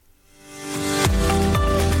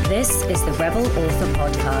is the Rebel Author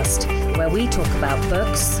Podcast, where we talk about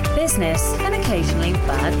books, business, and occasionally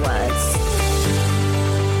bad words.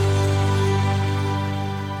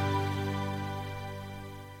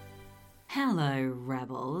 Hello,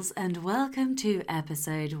 Rebels, and welcome to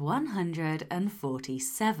episode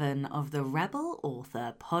 147 of the Rebel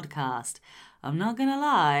Author Podcast. I'm not gonna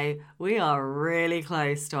lie, we are really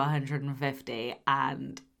close to 150,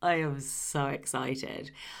 and I am so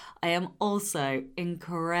excited. I am also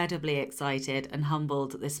incredibly excited and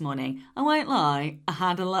humbled this morning. I won't lie, I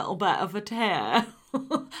had a little bit of a tear.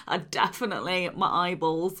 My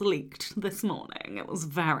eyeballs leaked this morning. It was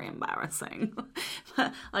very embarrassing.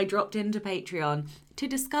 I dropped into Patreon to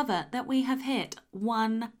discover that we have hit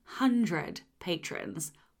 100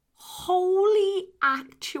 patrons. Holy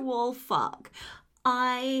actual fuck.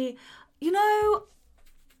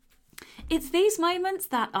 It's these moments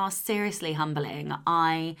that are seriously humbling.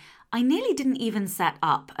 I nearly didn't even set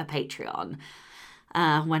up a Patreon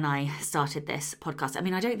when I started this podcast. I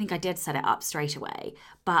mean, I don't think I did set it up straight away,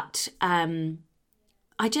 but I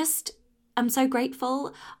just am so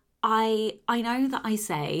grateful. I know that I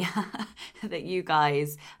say that you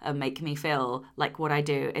guys make me feel like what I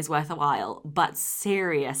do is worth a while, but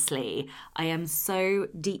seriously, I am so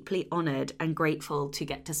deeply honoured and grateful to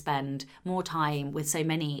get to spend more time with so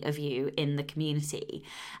many of you in the community.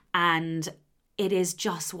 And it is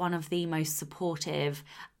just one of the most supportive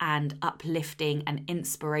and uplifting and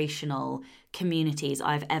inspirational communities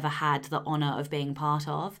I've ever had the honour of being part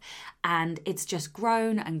of. And it's just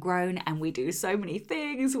grown and grown, and we do so many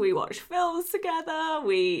things. We watch films together,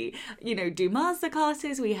 we, do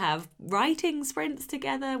masterclasses, we have writing sprints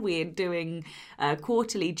together, we're doing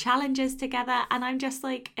quarterly challenges together. And I'm just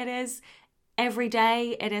like, it is every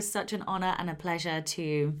day, it is such an honour and a pleasure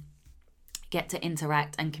to get to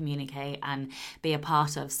interact and communicate and be a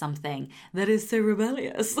part of something that is so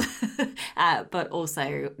rebellious, but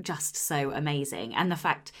also just so amazing. And the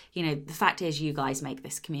fact is you guys make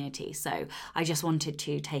this community. So I just wanted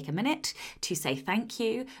to take a minute to say thank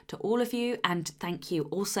you to all of you, and thank you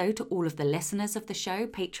also to all of the listeners of the show,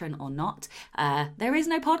 patron or not. There is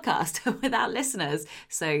no podcast without listeners.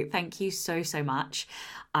 So thank you so, so much.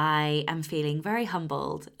 I am feeling very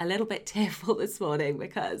humbled, a little bit tearful this morning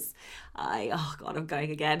because I'm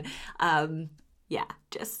going again.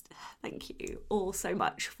 Just thank you all so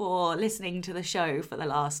much for listening to the show for the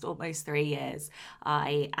last almost 3 years.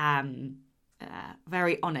 I am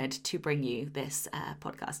very honoured to bring you this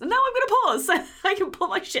podcast. And now I'm going to pause so I can pull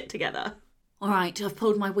my shit together. All right, I've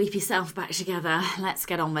pulled my weepy self back together. Let's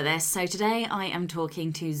get on with this. So today I am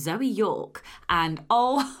talking to Zoe York, and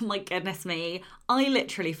oh my goodness me, I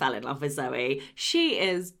literally fell in love with Zoe. She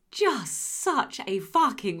is just such a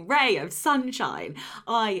fucking ray of sunshine.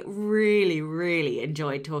 I really, really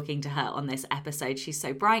enjoyed talking to her on this episode. She's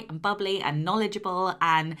so bright and bubbly and knowledgeable,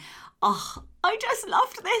 and I just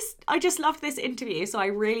loved this interview. So I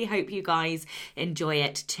really hope you guys enjoy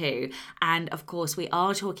it too. And of course, we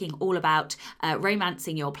are talking all about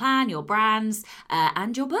romancing your plan, your brands,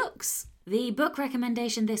 and your books. The book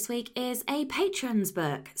recommendation this week is a patron's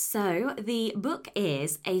book. So the book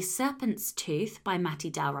is A Serpent's Tooth by Matti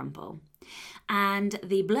Dalrymple. And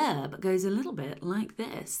the blurb goes a little bit like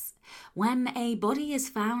this. When a body is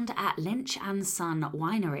found at Lynch and Son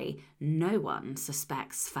Winery, no one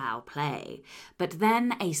suspects foul play. But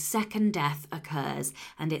then a second death occurs,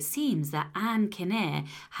 and it seems that Anne Kinnear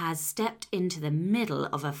has stepped into the middle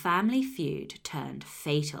of a family feud turned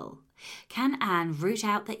fatal. Can Anne root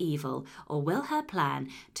out the evil, or will her plan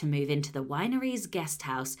to move into the winery's guest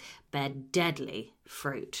house bear deadly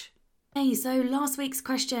fruit? Hey, so last week's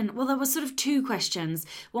question, well, there was sort of two questions.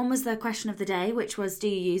 One was the question of the day, which was, do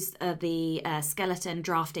you use the skeleton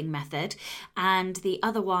drafting method? And the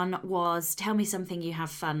other one was, tell me something you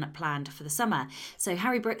have fun planned for the summer. So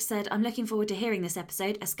Harry Brooks said, I'm looking forward to hearing this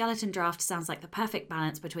episode. A skeleton draft sounds like the perfect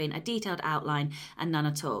balance between a detailed outline and none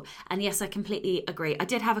at all. And yes, I completely agree. I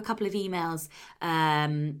did have a couple of emails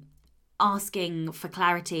asking for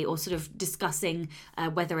clarity or sort of discussing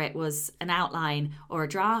whether it was an outline or a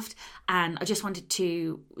draft. And I just wanted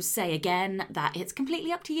to say again that it's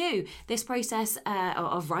completely up to you. This process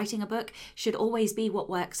of writing a book should always be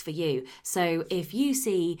what works for you. So if you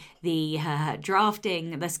see the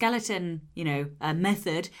drafting, the skeleton,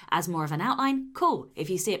 method as more of an outline, cool.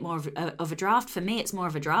 If you see it more of a draft, for me, it's more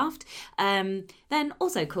of a draft, then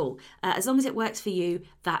also cool. As long as it works for you,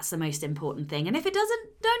 that's the most important thing. And if it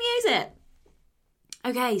doesn't, don't use it.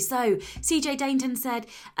 Okay, so CJ Dainton said,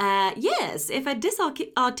 yes, if a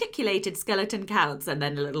disarticulated skeleton counts, and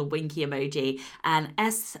then a little winky emoji. And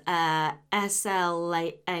SL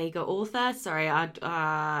author,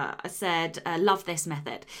 said, love this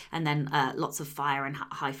method. And then lots of fire and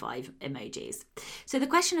high five emojis. So the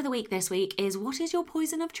question of the week this week is, what is your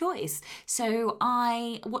poison of choice? So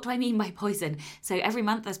what do I mean by poison? So every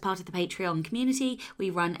month, as part of the Patreon community, we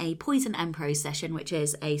run a poison and prose session, which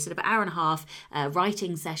is a sort of hour and a half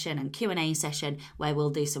writing session and Q&A session where we'll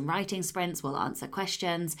do some writing sprints, we'll answer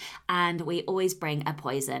questions, and we always bring a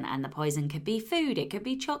poison. And the poison could be food, it could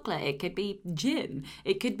be chocolate, it could be gin,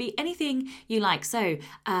 it could be anything you like. So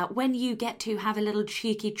when you get to have a little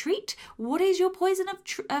cheeky treat, what is your poison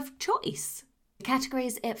of choice?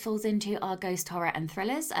 Categories it falls into are ghost horror and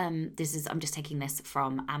thrillers. I'm just taking this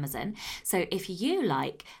from Amazon. So if you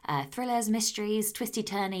like thrillers, mysteries,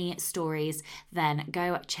 twisty-turny stories, then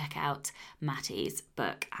go check out Mattie's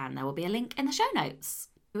book, and there will be a link in the show notes.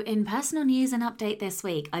 In personal news and update this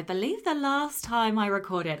week, I believe the last time I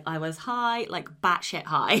recorded, I was high, like batshit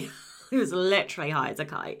high. It was literally high as a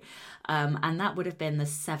kite. And that would have been the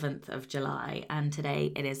 7th of July. And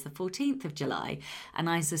today it is the 14th of July. And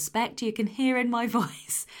I suspect you can hear in my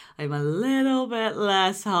voice, I'm a little bit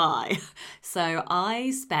less high. So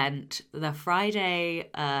I spent the Thursday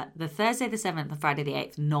the 7th, the Friday the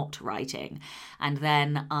 8th not writing. And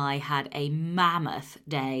then I had a mammoth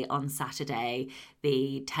day on Saturday,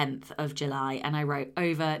 the 10th of July. And I wrote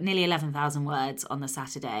over nearly 11,000 words on the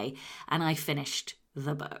Saturday. And I finished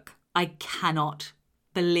the book. I cannot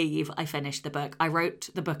believe I finished the book. I wrote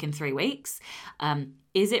the book in 3 weeks.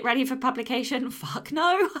 Is it ready for publication? Fuck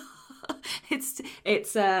no.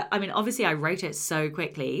 Obviously I wrote it so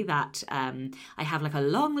quickly that I have like a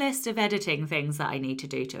long list of editing things that I need to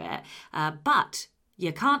do to it. But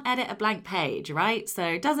you can't edit a blank page, right? So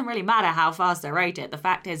it doesn't really matter how fast I wrote it. The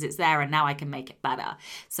fact is it's there and now I can make it better.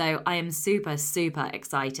 So I am super, super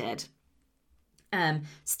excited.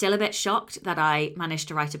 Still a bit shocked that I managed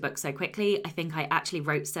to write a book so quickly. I think I actually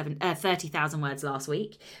wrote 30,000 words last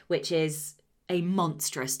week, which is a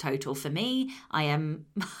monstrous total for me. I am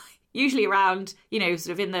usually around, sort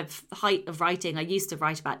of in the height of writing. I used to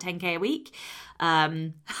write about 10k a week.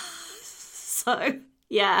 So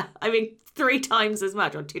yeah, 3 times as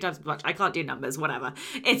much or 2 times as much. I can't do numbers, whatever.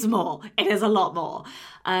 It's more. It is a lot more.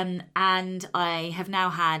 And I have now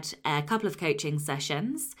had a couple of coaching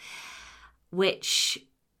sessions, which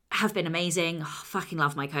have been amazing. Oh, fucking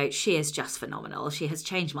love my coach. She is just phenomenal. She has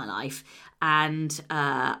changed my life. And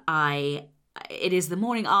it is the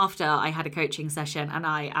morning after I had a coaching session and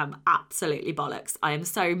I am absolutely bollocks. I am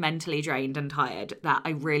so mentally drained and tired that I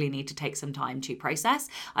really need to take some time to process.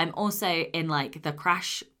 I'm also in like the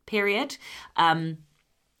crash period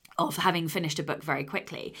of having finished a book very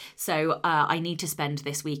quickly. So I need to spend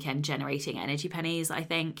this weekend generating energy pennies, I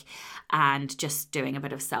think, and just doing a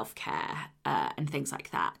bit of self-care and things like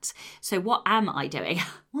that. So what am I doing?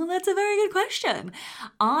 Well, that's a very good question.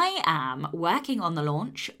 I am working on the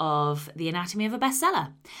launch of The Anatomy of a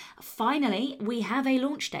Bestseller. Finally, we have a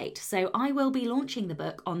launch date. So I will be launching the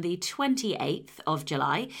book on the 28th of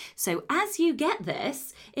July. So as you get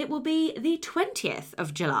this, it will be the 20th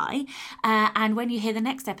of July. And when you hear the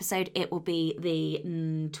next episode, it will be the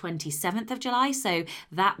 27th of July. So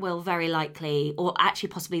that will very likely, or actually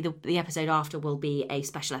possibly the episode after will be a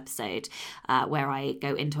special episode where I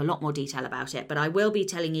go into a lot more detail about it. But I will be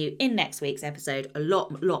telling you in next week's episode a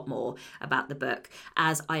lot more about the book,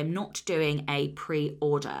 as I am not doing a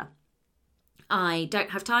pre-order. I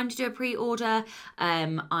don't have time to do a pre-order.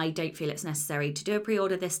 I don't feel it's necessary to do a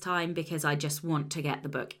pre-order this time because I just want to get the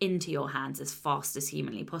book into your hands as fast as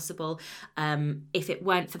humanly possible. If it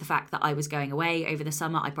weren't for the fact that I was going away over the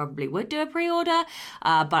summer, I probably would do a pre-order.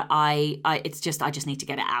 But I just need to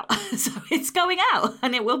get it out. So it's going out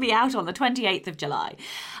and it will be out on the 28th of July.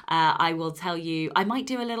 I will tell you, I might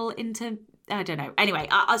do a little I don't know. Anyway,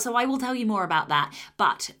 so I will tell you more about that.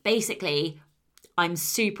 But basically, I'm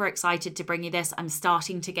super excited to bring you this. I'm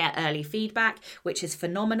starting to get early feedback, which is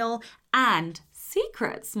phenomenal. And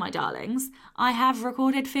secrets, my darlings, I have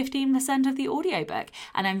recorded 15% of the audiobook.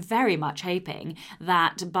 And I'm very much hoping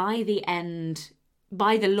that by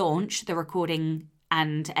the launch, the recording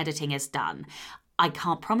and editing is done. I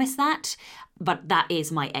can't promise that, but that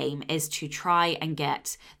is my aim, is to try and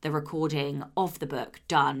get the recording of the book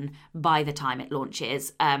done by the time it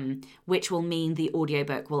launches, which will mean the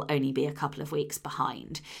audiobook will only be a couple of weeks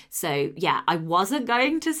behind. So yeah, I wasn't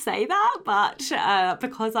going to say that, but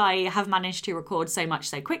because I have managed to record so much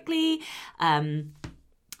so quickly,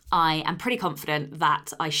 I am pretty confident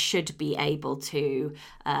that I should be able to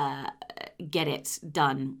get it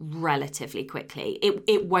done relatively quickly.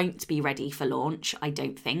 It won't be ready for launch, I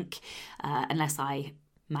don't think, unless I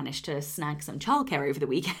manage to snag some childcare over the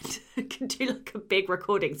weekend. I can do like a big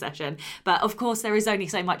recording session. But of course, there is only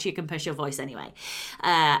so much you can push your voice anyway,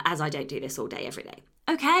 as I don't do this all day, every day.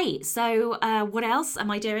 Okay, so what else am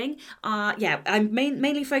I doing? I'm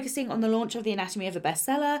mainly focusing on the launch of The Anatomy of a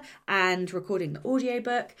Bestseller and recording the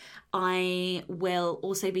audiobook. I will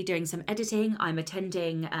also be doing some editing. I'm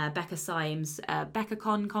attending Becca Syme's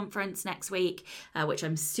BeccaCon conference next week, which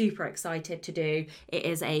I'm super excited to do. It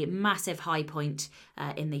is a massive high point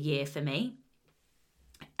in the year for me.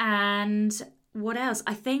 And what else?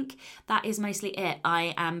 I think that is mostly it.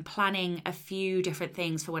 I am planning a few different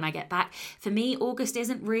things for when I get back. For me, August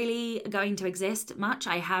isn't really going to exist much.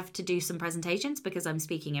 I have to do some presentations because I'm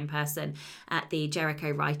speaking in person at the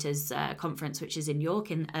Jericho Writers Conference, which is in York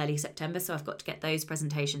in early September. So I've got to get those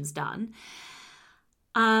presentations done.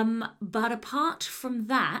 But apart from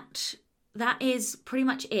that, that is pretty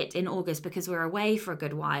much it in August because we're away for a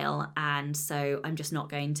good while, and so I'm just not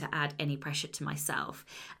going to add any pressure to myself.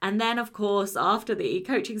 And then, of course, after the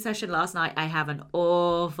coaching session last night, I have an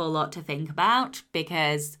awful lot to think about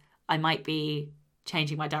because I might be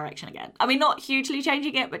changing my direction again. I mean, not hugely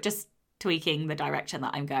changing it, but just tweaking the direction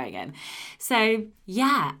that I'm going in. So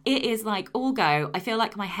yeah, it is like all go. I feel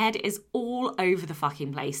like my head is all over the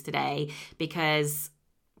fucking place today because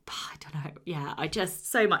I don't know. Yeah, I just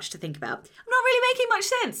so much to think about. I'm not really making much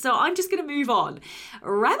sense, so I'm just going to move on.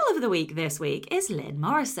 Rebel of the Week this week is Lynn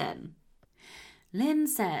Morrison. Lynn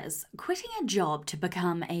says, quitting a job to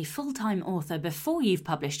become a full-time author before you've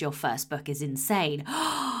published your first book is insane.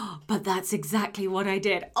 But that's exactly what I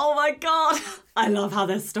did. Oh my God. I love how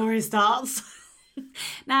this story starts.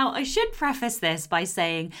 Now, I should preface this by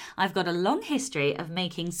saying I've got a long history of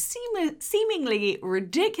making seemingly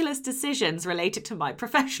ridiculous decisions related to my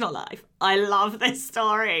professional life. I love this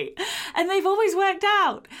story. And they've always worked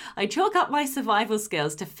out. I chalk up my survival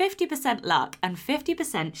skills to 50% luck and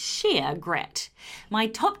 50% sheer grit. My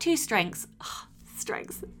top two strengths...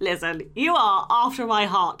 Listen, you are after my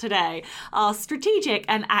heart today, are strategic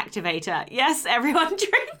and activator. Yes, everyone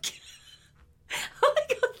drink. Oh my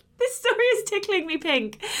God. This story is tickling me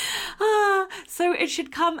pink. So it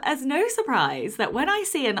should come as no surprise that when I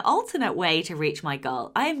see an alternate way to reach my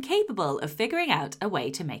goal, I am capable of figuring out a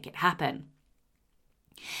way to make it happen.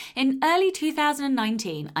 In early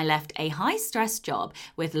 2019, I left a high-stress job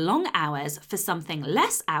with long hours for something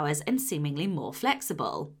less hours and seemingly more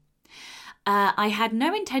flexible. I had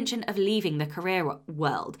no intention of leaving the career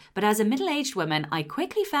world, but as a middle-aged woman, I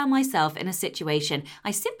quickly found myself in a situation I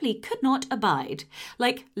simply could not abide.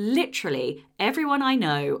 Like, literally, everyone I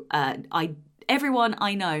know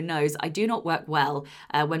knows I do not work well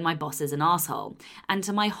when my boss is an asshole. And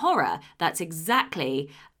to my horror, that's exactly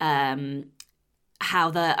how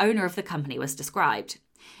the owner of the company was described.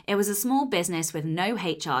 It was a small business with no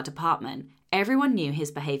HR department. Everyone knew his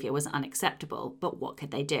behaviour was unacceptable, but what could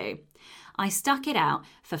they do? I stuck it out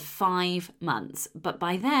for 5 months, but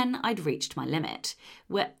by then I'd reached my limit.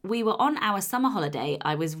 We were on our summer holiday,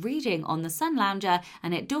 I was reading on the Sun Lounger,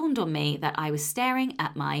 and it dawned on me that I was staring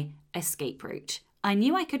at my escape route. I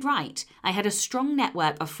knew I could write. I had a strong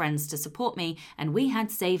network of friends to support me, and we had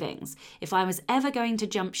savings. If I was ever going to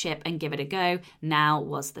jump ship and give it a go, now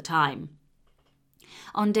was the time.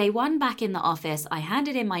 On day one back in the office, I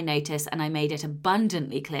handed in my notice and I made it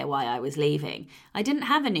abundantly clear why I was leaving. I didn't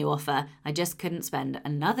have a new offer, I just couldn't spend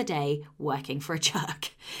another day working for a jerk.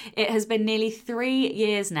 It has been nearly 3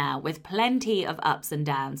 years now with plenty of ups and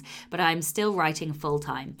downs, but I'm still writing full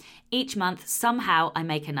time. Each month, somehow I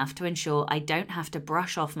make enough to ensure I don't have to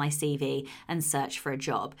brush off my CV and search for a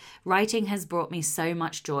job. Writing has brought me so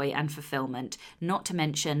much joy and fulfillment, not to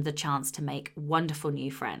mention the chance to make wonderful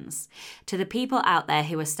new friends. To the people out there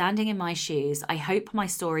who are standing in my shoes, I hope my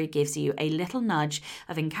story gives you a little nudge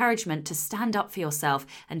of encouragement to stand up for yourself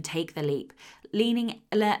and take the leap. Leaping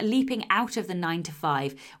out of the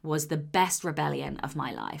 9-to-5 was the best rebellion of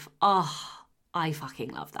my life. Oh, I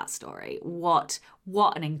fucking love that story. What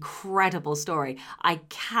an incredible story. I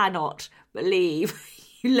cannot believe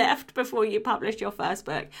you left before you published your first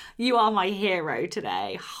book. You are my hero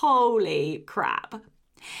today. Holy crap.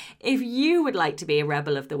 If you would like to be a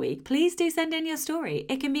Rebel of the Week, please do send in your story.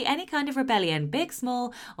 It can be any kind of rebellion, big,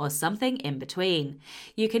 small, or something in between.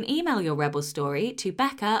 You can email your Rebel story to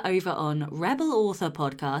Becca over on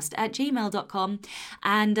rebelauthorpodcast@gmail.com.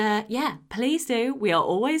 And please do. We are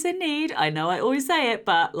always in need. I know I always say it,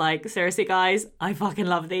 but seriously, guys, I fucking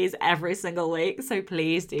love these every single week. So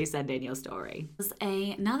please do send in your story. There's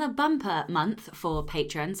another bumper month for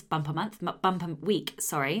patrons. Bumper week,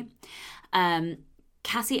 sorry.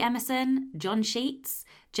 Cassie Emerson, John Sheets,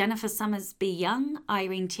 Jennifer Summersby Young,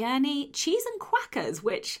 Irene Tierney, Cheese and Quackers,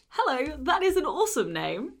 which, hello, that is an awesome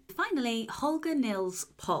name. Finally, Holger Nils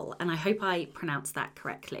Poll, and I hope I pronounced that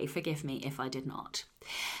correctly. Forgive me if I did not.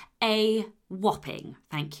 A whopping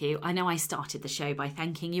thank you. I know I started the show by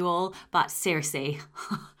thanking you all, but seriously,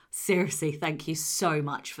 thank you so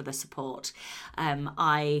much for the support.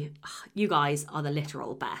 You guys are the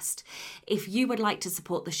literal best. If you would like to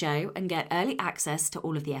support the show and get early access to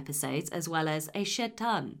all of the episodes, as well as a shed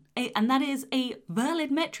ton, and that is a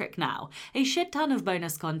valid metric now, a shed ton of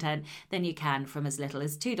bonus content, then you can from as little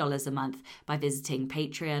as $2 a month by visiting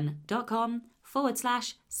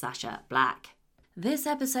patreon.com/Sasha Black. This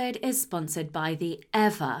episode is sponsored by the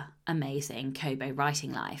ever amazing Kobo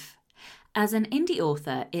Writing Life. As an indie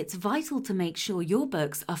author, it's vital to make sure your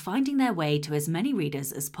books are finding their way to as many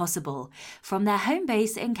readers as possible. From their home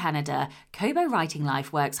base in Canada, Kobo Writing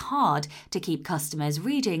Life works hard to keep customers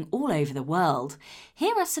reading all over the world.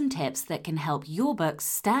 Here are some tips that can help your books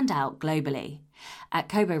stand out globally. At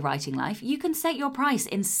Kobo Writing Life, you can set your price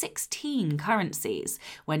in 16 currencies.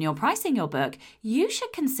 When you're pricing your book, you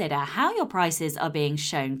should consider how your prices are being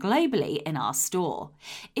shown globally in our store.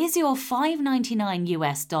 Is your $5.99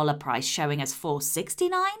 US dollar price showing as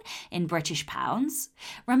 $4.69 in British pounds?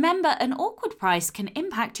 Remember, an awkward price can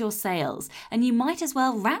impact your sales, and you might as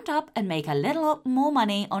well round up and make a little more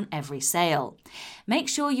money on every sale. Make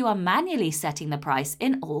sure you are manually setting the price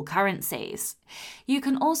in all currencies. You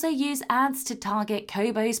can also use ads to target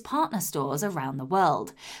Kobo's partner stores around the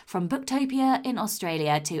world. From Booktopia in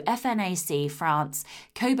Australia to FNAC France,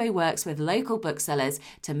 Kobo works with local booksellers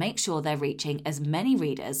to make sure they're reaching as many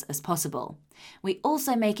readers as possible. We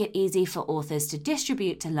also make it easy for authors to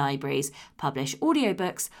distribute to libraries, publish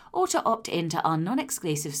audiobooks, or to opt into our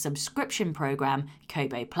non-exclusive subscription program,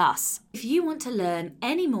 Kobo Plus. If you want to learn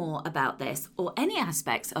any more about this or any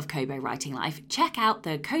aspects of Kobo Writing Life, check out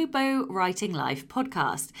the Kobo Writing Life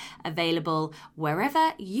podcast, available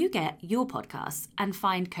wherever you get your podcasts, and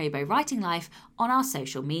find Kobo Writing Life on our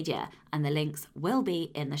social media, and the links will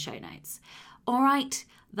be in the show notes. All right,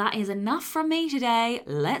 that is enough from me today.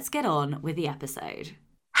 Let's get on with the episode.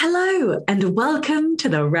 Hello and welcome to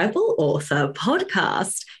the Rebel Author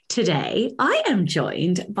podcast. Today, I am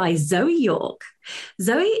joined by Zoe York.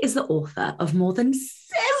 Zoe is the author of more than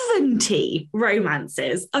 70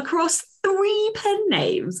 romances across 3 pen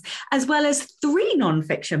names, as well as 3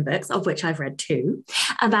 nonfiction books, of which I've read 2,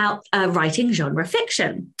 about writing genre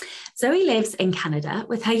fiction. Zoe lives in Canada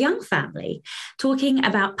with her young family. Talking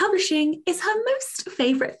about publishing is her most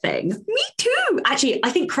favourite thing. Me too. Actually, I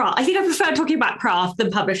think I prefer talking about craft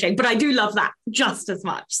than publishing, but I do love that just as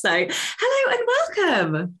much. So hello and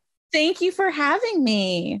welcome. Thank you for having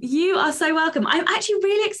me. You are so welcome. I'm actually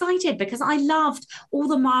really excited because I loved all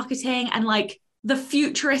the marketing and the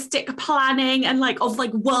futuristic planning and of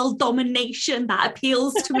world domination that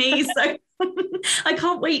appeals to me. So I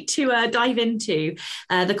can't wait to dive into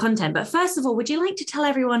the content. But first of all, would you like to tell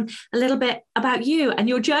everyone a little bit about you and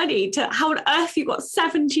your journey to how on earth you got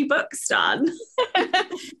 70 books done?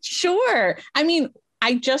 Sure. I mean,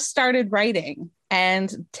 I just started writing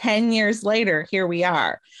and 10 years later, here we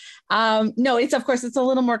are. No, it's a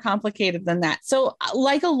little more complicated than that. So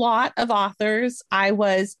like a lot of authors, I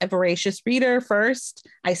was a voracious reader first.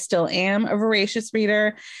 I still am a voracious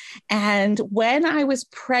reader. And when I was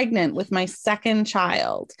pregnant with my second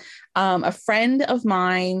child, a friend of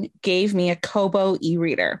mine gave me a Kobo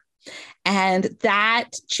e-reader. And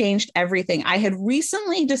that changed everything. I had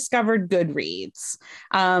recently discovered Goodreads.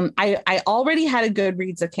 I already had a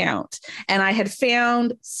Goodreads account, and I had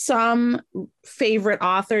found some favorite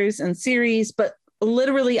authors and series, but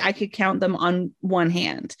literally I could count them on one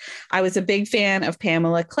hand. I was a big fan of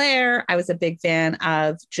Pamela Clare. I was a big fan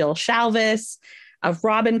of Jill Shalvis, of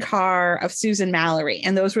Robin Carr, of Susan Mallory.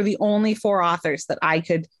 And those were the only 4 authors that I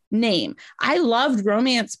could name. I loved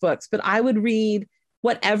romance books, but I would read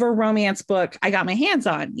whatever romance book I got my hands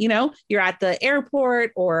on. You know, you're at the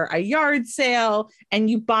airport or a yard sale and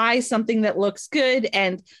you buy something that looks good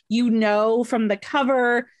and you know from the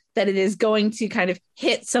cover that it is going to kind of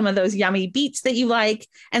hit some of those yummy beats that you like.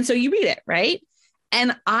 And so you read it, right?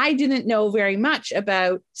 And I didn't know very much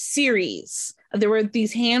about series. There were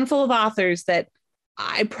these handful of authors that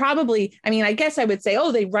I guess I would say,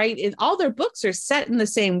 they write in all their books are set in the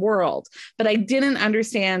same world, but I didn't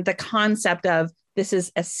understand the concept of this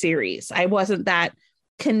is a series. I wasn't that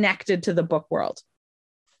connected to the book world.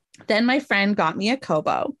 Then my friend got me a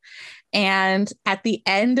Kobo, and at the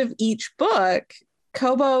end of each book,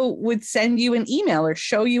 Kobo would send you an email or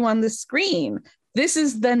show you on the screen, this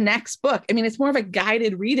is the next book. I mean, it's more of a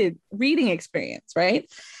guided reading experience,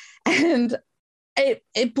 right? And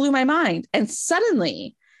it blew my mind. And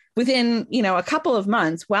suddenly, within, a couple of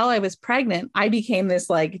months while I was pregnant, I became this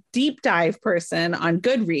like deep dive person on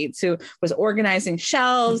Goodreads who was organizing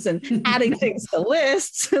shelves and adding things to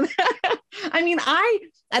lists. I mean,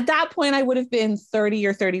 at that point, I would have been 30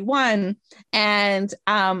 or 31. And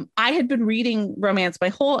I had been reading romance my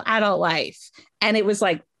whole adult life. And it was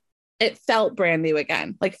like, it felt brand new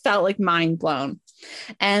again, like felt like mind blown.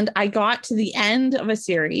 And I got to the end of a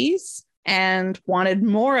series and wanted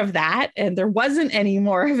more of that. And there wasn't any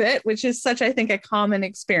more of it, which is such, I think, a common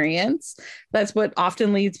experience. That's what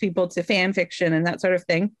often leads people to fan fiction and that sort of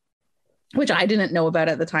thing, which I didn't know about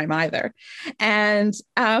at the time either. And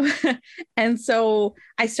and so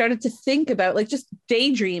I started to think about like just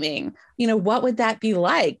daydreaming, what would that be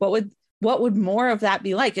like? What would more of that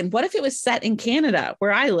be like? And what if it was set in Canada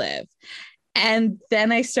where I live? And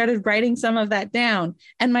then I started writing some of that down.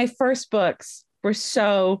 And my first books were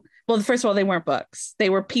well, first of all, they weren't books. They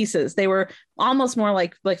were pieces. They were almost more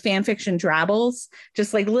like fan fiction drabbles,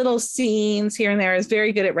 just like little scenes here and there. I was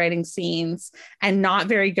very good at writing scenes and not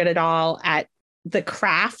very good at all at the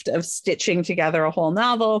craft of stitching together a whole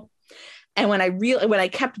novel. And when I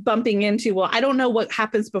kept bumping into, well, I don't know what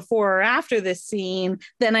happens before or after this scene,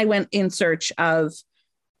 then I went in search of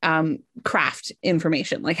craft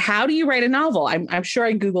information. Like, how do you write a novel? I'm sure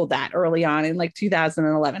I Googled that early on in like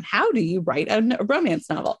 2011. How do you write a romance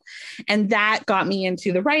novel? And that got me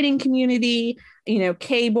into the writing community,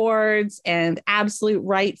 K-boards and Absolute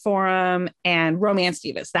Write Forum and Romance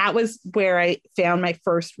Divas. That was where I found my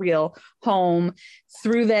first real home.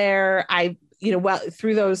 Through there,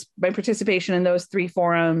 through my participation in those 3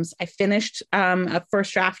 forums, I finished a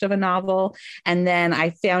first draft of a novel. And then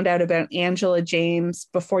I found out about Angela James'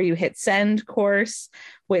 Before You Hit Send course,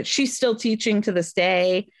 which she's still teaching to this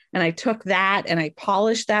day. And I took that and I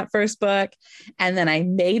polished that first book. And then I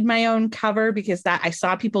made my own cover because I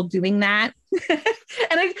saw people doing that.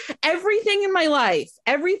 And everything in my life,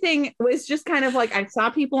 everything was just kind of like, I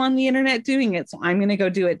saw people on the internet doing it, so I'm going to go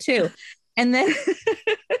do it too. And then,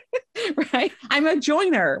 right, I'm a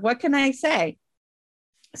joiner. What can I say?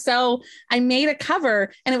 So I made a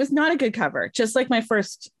cover and it was not a good cover, just like my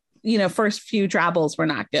first few drabbles were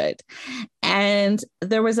not good. And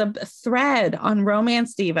there was a thread on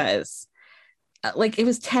Romance Divas, like it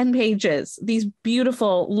was 10 pages, these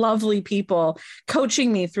beautiful, lovely people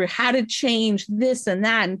coaching me through how to change this and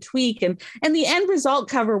that and tweak. And the end result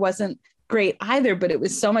cover wasn't great either, but it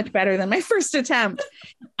was so much better than my first attempt.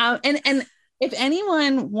 And if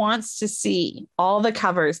anyone wants to see all the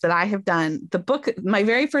covers that I have done, the book, my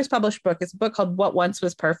very first published book, is a book called What Once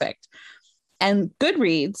Was Perfect. And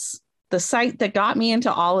Goodreads, the site that got me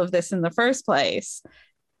into all of this in the first place,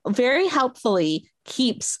 very helpfully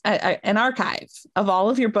keeps an archive of all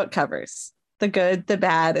of your book covers, the good, the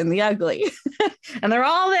bad, and the ugly. And they're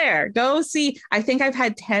all there. Go see. I think I've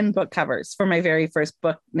had 10 book covers for my very first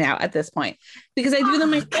book now at this point, because I do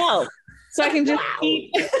them myself. So I can just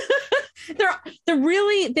keep.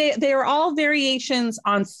 They are all variations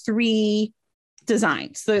on 3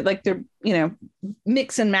 designs. So like they're,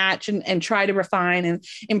 mix and match and try to refine and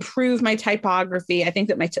improve my typography. I think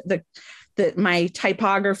that my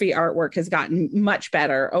typography artwork has gotten much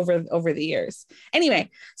better over the years. Anyway,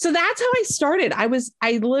 so that's how I started.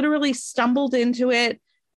 I literally stumbled into it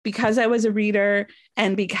because I was a reader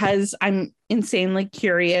and because I'm insanely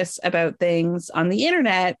curious about things on the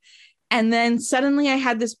internet. And then suddenly I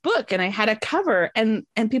had this book and I had a cover and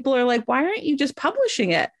people are like, why aren't you just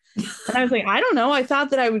publishing it? And I was like, I don't know. I thought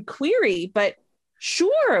that I would query, but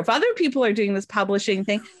sure, if other people are doing this publishing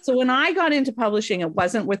thing. So when I got into publishing, it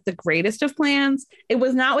wasn't with the greatest of plans. It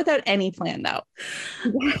was not without any plan, though. I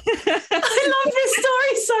love this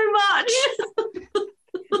story so much.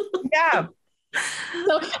 Yeah.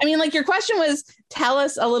 So, I mean, like your question was, tell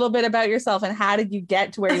us a little bit about yourself and how did you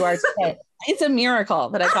get to where you are today? It's a miracle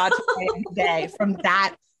that I got to today from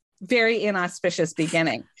that very inauspicious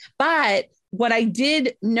beginning. But what I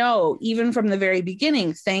did know, even from the very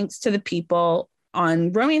beginning, thanks to the people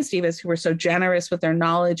on Romance Divas who were so generous with their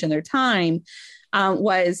knowledge and their time,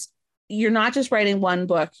 was you're not just writing one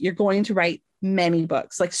book, you're going to write many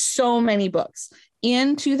books, like so many books.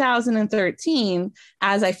 In 2013,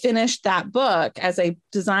 as I finished that book, as I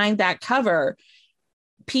designed that cover,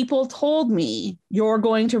 people told me, you're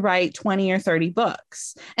going to write 20 or 30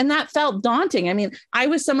 books. And that felt daunting. I mean, I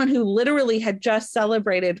was someone who literally had just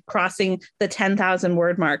celebrated crossing the 10,000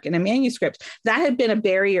 word mark in a manuscript. That had been a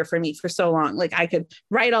barrier for me for so long. Like I could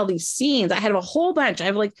write all these scenes. I had a whole bunch. I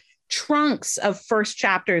have like trunks of first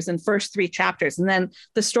chapters and first 3 chapters. And then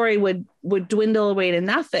the story would dwindle away to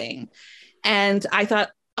nothing. And I thought,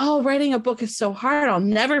 oh, writing a book is so hard. I'll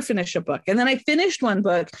never finish a book. And then I finished one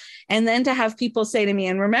book. And then to have people say to me,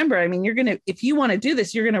 and remember, I mean, if you want to do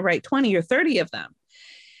this, you're going to write 20 or 30 of them.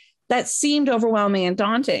 That seemed overwhelming and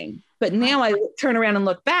daunting. But now I turn around and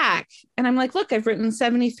look back and I'm like, look, I've written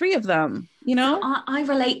 73 of them, you know? I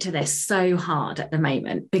relate to this so hard at the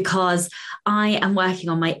moment because I am working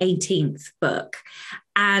on my 18th book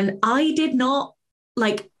and I did not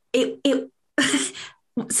like it.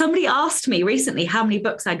 Somebody asked me recently how many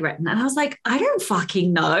books I'd written and I was like, I don't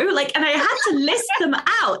fucking know. Like, and I had to list them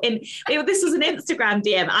out this was an Instagram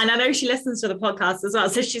DM and I know she listens to the podcast as well.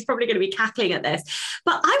 So she's probably going to be cackling at this,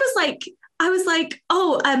 but I was like,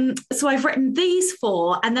 so I've written these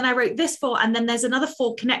 4 and then I wrote this 4 and then there's another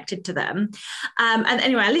 4 connected to them. And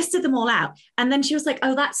anyway, I listed them all out. And then she was like,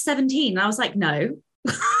 oh, that's 17. And I was like, no.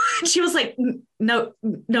 She was like, no,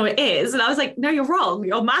 it is. And I was like, no, you're wrong.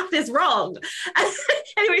 Your math is wrong.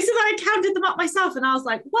 Anyway, so then I counted them up myself and I was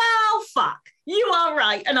like, well, fuck, you are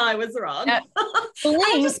right. And I was wrong. I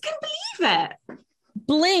just couldn't believe it.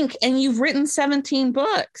 Blink and you've written 17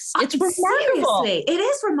 books. It's remarkable. Seriously, it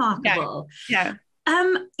is remarkable. Yeah.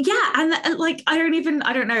 And like I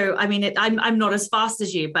don't know. I mean, I'm not as fast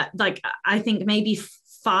as you, but like I think maybe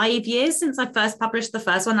 5 years since I first published the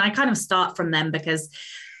first one. I kind of start from them because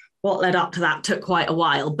what led up to that took quite a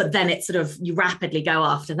while, but then it sort of, you rapidly go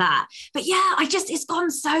after that. But yeah, it's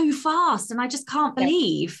gone so fast and I just can't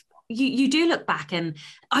believe you do look back and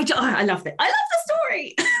I love it. I love the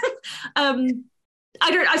story.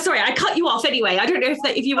 I'm sorry, I cut you off anyway. I don't know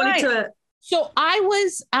if you wanted to. So I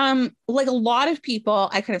was like a lot of people,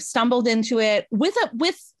 I kind of stumbled into it with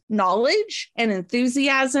knowledge and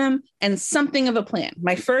enthusiasm and something of a plan.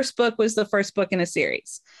 My first book was the first book in a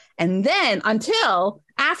series. And then until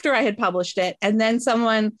after I had published it, and then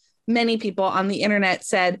many people on the internet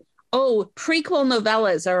said, oh, prequel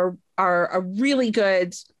novellas are a really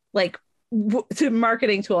good, like,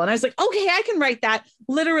 marketing tool. And I was like, okay, I can write that.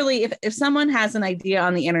 Literally, if someone has an idea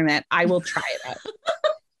on the internet, I will try it out.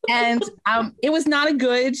 And it was not a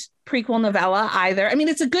good prequel novella either. I mean,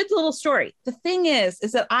 it's a good little story. The thing is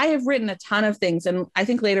that I have written a ton of things. And I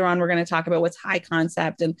think later on, we're going to talk about what's high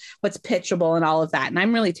concept and what's pitchable and all of that. And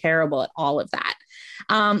I'm really terrible at all of that.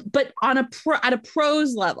 But at a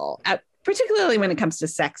prose level, particularly when it comes to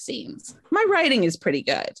sex scenes, my writing is pretty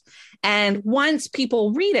good. And once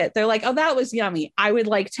people read it, they're like, oh, that was yummy. I would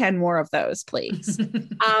like 10 more of those, please.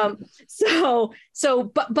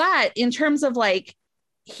 But in terms of like,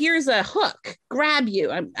 here's a hook, grab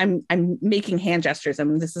you. I'm making hand gestures. I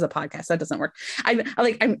mean, this is a podcast. That doesn't work. I'm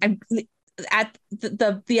at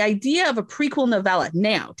the idea of a prequel novella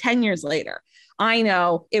now, 10 years later. I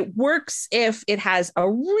know it works if it has a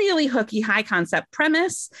really hooky high concept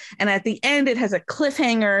premise. And at the end, it has a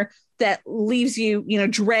cliffhanger that leaves you,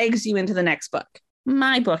 drags you into the next book.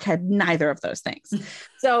 My book had neither of those things.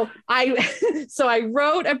 So I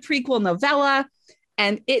wrote a prequel novella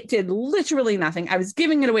and it did literally nothing. I was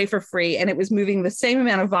giving it away for free and it was moving the same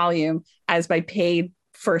amount of volume as my paid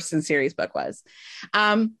first in series book was.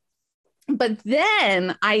 But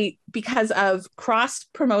then because of cross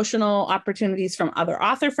promotional opportunities from other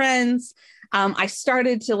author friends, I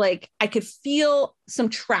started to I could feel some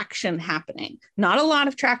traction happening. Not a lot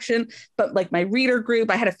of traction, but like my reader group,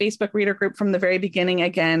 I had a Facebook reader group from the very beginning.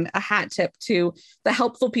 Again, a hat tip to the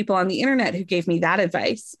helpful people on the internet who gave me that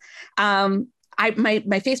advice. My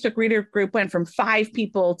Facebook reader group went from 5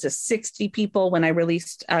 people to 60 people when I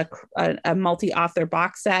released a multi-author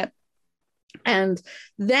box set. And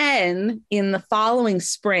then in the following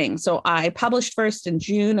spring, so I published first in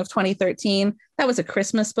June of 2013. That was a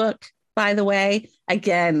Christmas book, by the way.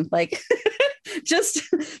 Again, just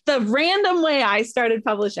the random way I started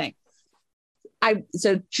publishing.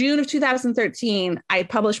 So June of 2013, I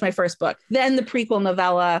published my first book, then the prequel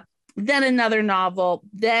novella, then another novel,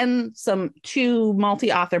 then 2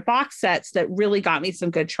 multi-author box sets that really got me some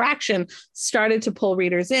good traction, started to pull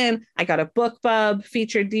readers in. I got a BookBub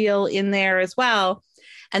featured deal in there as well.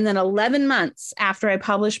 And then 11 months after I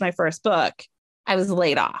published my first book, I was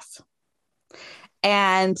laid off.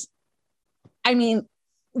 And I mean,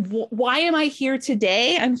 why am I here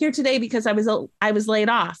today? I'm here today because I was laid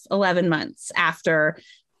off 11 months after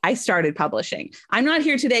I started publishing. I'm not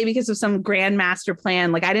here today because of some grand master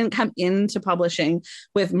plan. I didn't come into publishing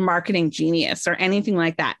with marketing genius or anything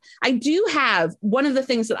like that. I do have one of the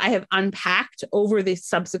things that I have unpacked over the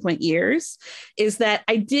subsequent years is that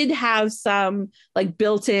I did have some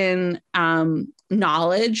built-in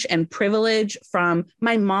knowledge and privilege from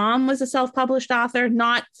my mom was a self-published author,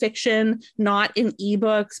 not fiction, not in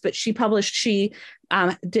ebooks, but she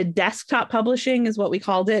did desktop publishing is what we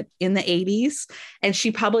called it in the 80s. And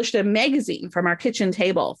she published a magazine from our kitchen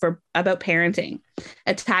table about parenting,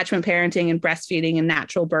 attachment parenting and breastfeeding and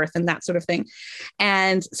natural birth and that sort of thing.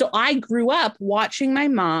 And so I grew up watching my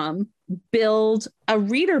mom build a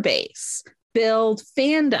reader base, build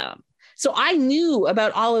fandom. So I knew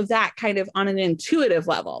about all of that kind of on an intuitive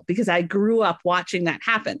level because I grew up watching that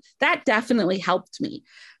happen. That definitely helped me,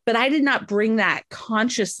 but I did not bring that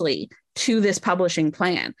consciously to this publishing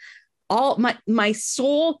plan. All my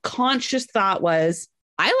sole conscious thought was,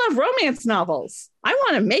 I love romance novels. I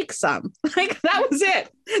want to make some. Like that was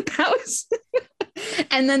it.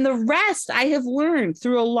 And then the rest I have learned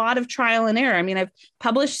through a lot of trial and error. I mean, I've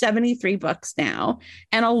published 73 books now,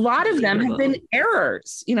 and a lot of them have been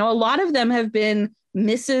errors. A lot of them have been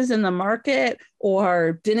misses in the market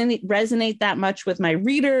or didn't resonate that much with my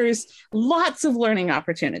readers. Lots of learning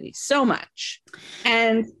opportunities, so much.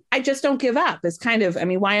 And I just don't give up. It's kind of,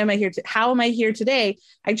 why am I here? How am I here today?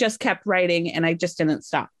 I just kept writing and I just didn't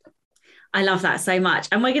stop. I love that so much.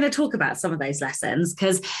 And we're going to talk about some of those lessons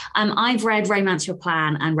because I've read Romance Your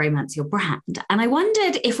Plan and Romance Your Brand. And I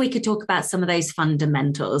wondered if we could talk about some of those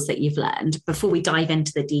fundamentals that you've learned before we dive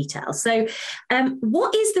into the details. So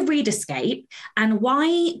what is the readerscape and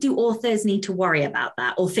why do authors need to worry about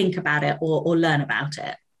that or think about it or learn about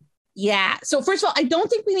it? Yeah. So first of all, I don't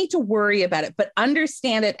think we need to worry about it, but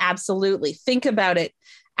understand it. Absolutely. Think about it.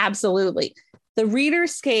 Absolutely. The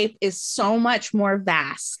readerscape is so much more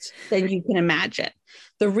vast than you can imagine.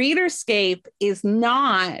 The readerscape is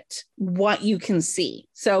not what you can see.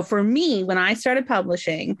 So for me, when I started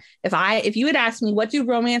publishing, if you had asked me, what do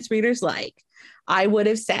romance readers like? I would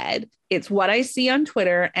have said, it's what I see on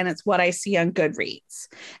Twitter and it's what I see on Goodreads.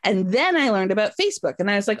 And then I learned about Facebook and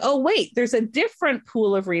I was like, oh, wait, there's a different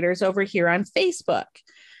pool of readers over here on Facebook.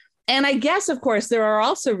 And I guess, of course, there are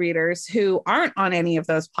also readers who aren't on any of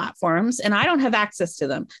those platforms and I don't have access to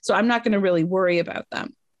them. So I'm not going to really worry about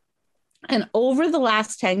them. And over the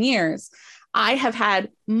last 10 years, I have had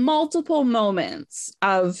multiple moments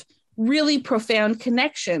of really profound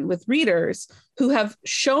connection with readers who have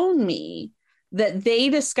shown me that they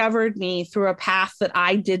discovered me through a path that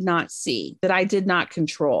I did not see, that I did not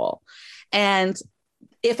control. And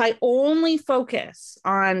if I only focus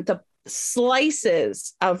on the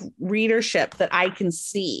slices of readership that I can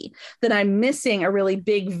see, then I'm missing a really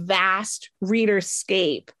big, vast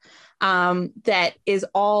readerscape that is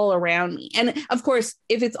all around me. And of course,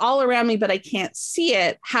 if it's all around me, but I can't see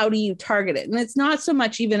it, how do you target it? And it's not so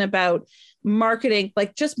much even about marketing,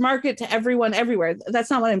 like just market to everyone everywhere. That's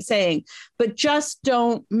not what I'm saying, but just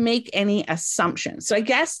don't make any assumptions. So I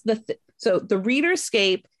guess so the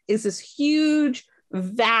readerscape is this huge,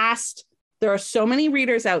 vast, there are so many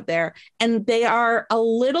readers out there and they are a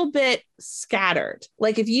little bit scattered.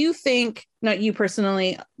 Like if you think, not you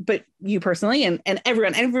personally, but you personally and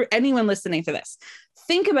anyone listening to this,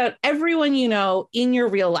 think about everyone you know in your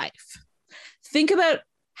real life. Think about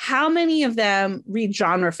how many of them read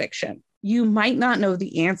genre fiction. You might not know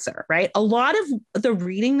the answer, right? A lot of the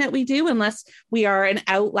reading that we do, unless we are an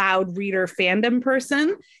out loud reader fandom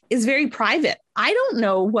person, is very private. I don't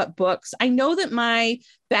know what books. I know that my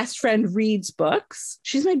best friend reads books.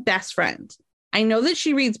 She's my best friend. I know that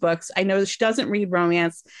she reads books. I know that she doesn't read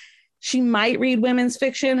romance. She might read women's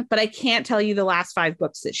fiction, but I can't tell you the last 5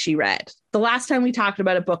 books that she read. The last time we talked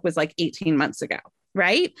about a book was like 18 months ago,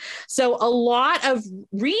 right? So a lot of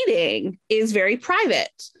reading is very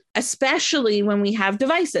private, especially when we have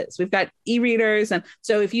devices. We've got e-readers. And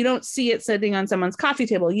so if you don't see it sitting on someone's coffee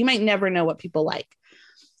table, you might never know what people like.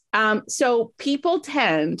 So people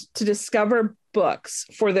tend to discover books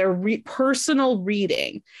for their personal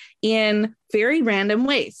reading in very random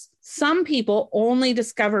ways. Some people only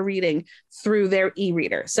discover reading through their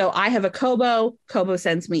e-reader. So I have a Kobo. Kobo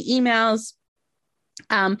sends me emails.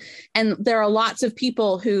 And there are lots of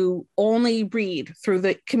people who only read through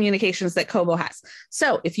the communications that Kobo has.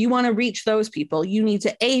 So if you want to reach those people, you need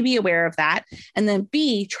to A, be aware of that, and then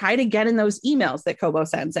B, try to get in those emails that Kobo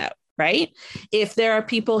sends out, right? If there are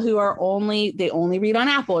people who are they only read on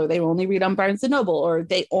Apple, or they only read on Barnes & Noble, or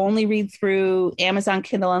they only read through Amazon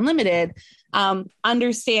Kindle Unlimited,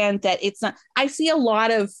 understand that it's not, I see a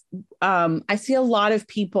lot of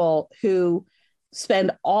people who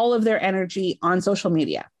spend all of their energy on social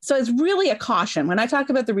media. So it's really a caution. When I talk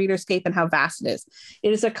about the readerscape and how vast it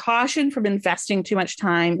is a caution from investing too much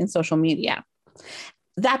time in social media.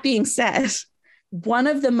 That being said, one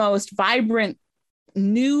of the most vibrant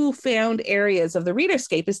newfound areas of the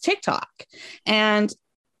readerscape is TikTok. And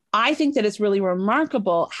I think that it's really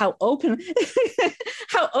remarkable how open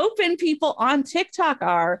how open people on TikTok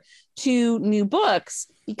are to new books,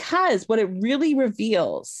 because what it really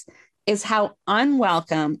reveals is how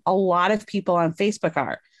unwelcome a lot of people on Facebook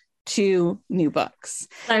are to new books.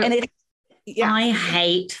 So and I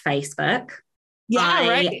hate Facebook.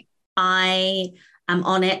 Right. I am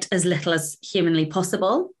on it as little as humanly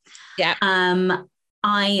possible. Yeah.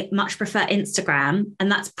 I much prefer Instagram,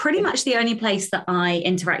 and that's pretty much the only place that I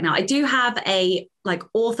interact now. I do have a like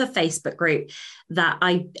author Facebook group that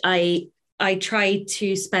I try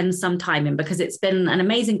to spend some time in, because it's been an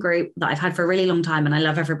amazing group that I've had for a really long time and I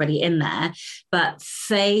love everybody in there. But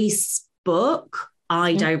Facebook,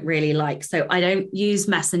 I don't really like. So I don't use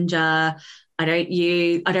Messenger. I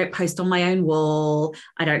don't post on my own wall.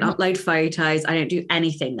 I don't upload photos. I don't do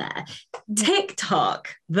anything there.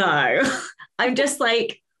 TikTok, though, I'm just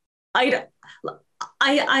like, I'm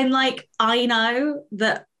like, I know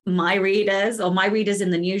that my readers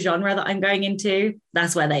in the new genre that I'm going into,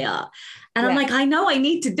 that's where they are. And I'm like, I know I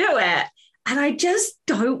need to do it. And I just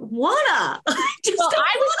don't wanna.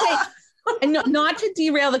 And not to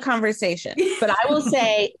derail the conversation, but I will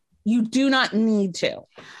say you do not need to.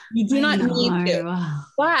 You do not need to.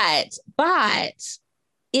 But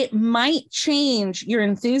it might change your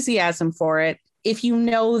enthusiasm for it if you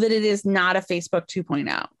know that it is not a Facebook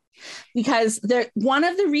 2.0. Because one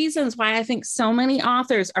of the reasons why I think so many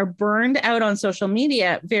authors are burned out on social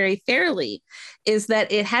media very fairly is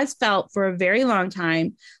that it has felt for a very long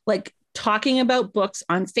time like talking about books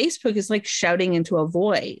on Facebook is like shouting into a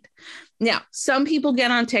void. Now, some people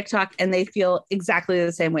get on TikTok and they feel exactly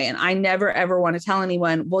the same way. And I never, ever want to tell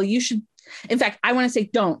anyone, well, you should. In fact, I want to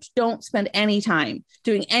say, don't spend any time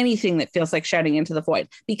doing anything that feels like shouting into the void,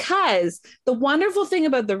 because the wonderful thing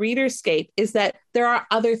about the Readerscape is that there are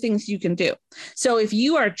other things you can do. So if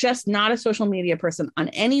you are just not a social media person on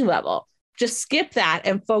any level, just skip that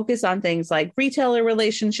and focus on things like retailer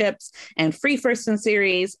relationships and free first in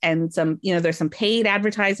series and there's some paid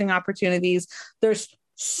advertising opportunities. There's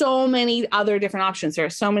so many other different options. There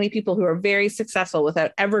are so many people who are very successful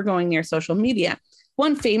without ever going near social media.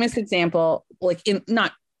 One famous example, like in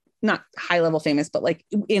not high level famous, but like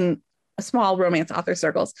in small romance author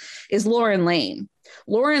circles, is Lauren Lane.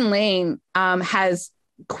 Lauren Lane has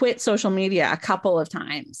quit social media a couple of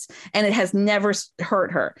times, and it has never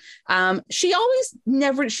hurt her. She doesn't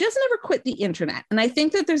ever quit the internet. And I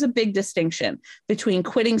think that there's a big distinction between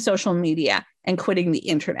quitting social media and quitting the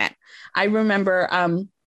internet. I remember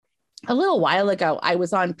a little while ago, I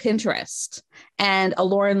was on Pinterest, and a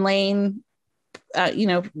Lauren Lane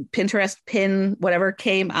Pinterest pin, whatever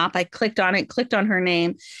came up. I clicked on it, clicked on her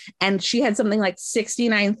name, and she had something like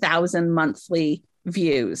 69,000 monthly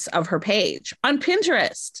views of her page on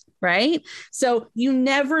Pinterest, right? So you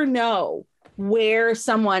never know where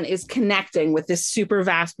someone is connecting with this super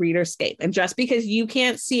vast readerscape. And just because you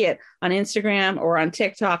can't see it on Instagram or on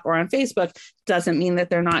TikTok or on Facebook doesn't mean that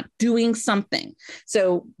they're not doing something.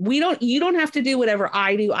 So you don't have to do whatever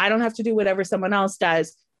I do. I don't have to do whatever someone else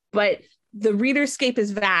does, but the readerscape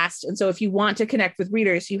is vast. And so if you want to connect with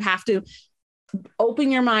readers, you have to open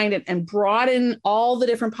your mind and broaden all the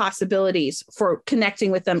different possibilities for connecting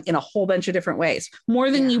with them in a whole bunch of different ways, more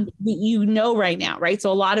than you know right now, right? So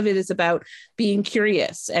a lot of it is about being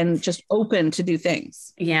curious and just open to do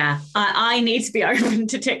things. Yeah, I need to be open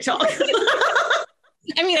to TikTok.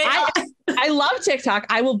 I mean, I love TikTok.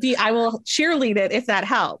 I will cheerlead it if that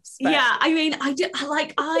helps. But. Yeah, I mean,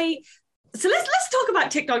 So let's talk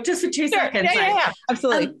about TikTok just for 2 seconds. Yeah,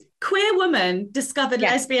 absolutely. Queer woman discovered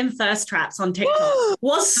lesbian thirst traps on TikTok.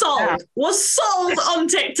 was sold on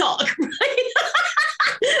TikTok. Right?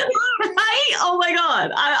 Right? Oh my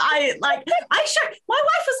God. I showed my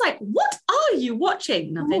wife was like, what are you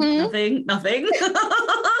watching? Nothing.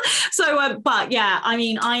 So, but yeah, I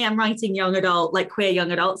mean, I am writing young adult, like queer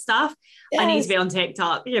young adult stuff. Yes. I need to be on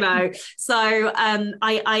TikTok, So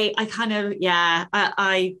I kind of,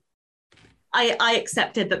 I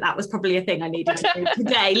accepted that was probably a thing I needed to do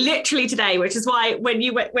today, literally today, which is why when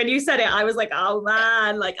you said it, I was like, oh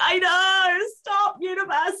man, like, I know, stop,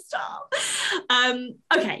 universe, stop.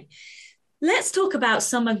 Okay, let's talk about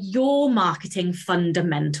some of your marketing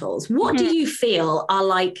fundamentals. What do you feel are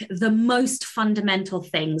like the most fundamental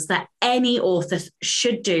things that any author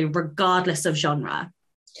should do regardless of genre?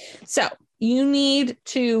 So you need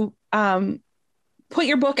to put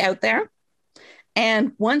your book out there.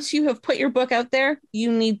 And once you have put your book out there,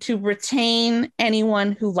 you need to retain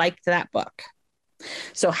anyone who liked that book.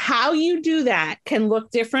 So how you do that can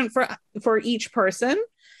look different for each person.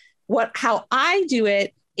 How I do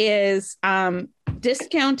it is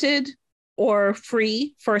discounted or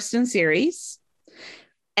free first in series.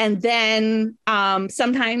 And then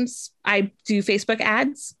sometimes I do Facebook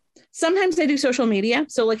ads. Sometimes I do social media.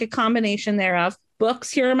 So like a combination thereof.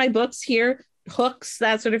 Books, here are my books here, hooks,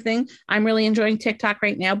 that sort of thing. I'm really enjoying TikTok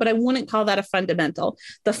right now, but I wouldn't call that a fundamental.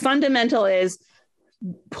 The fundamental is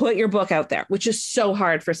put your book out there, which is so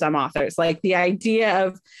hard for some authors. Like the idea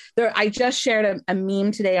of there, I just shared a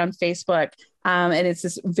meme today on Facebook. And it's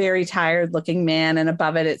this very tired looking man. And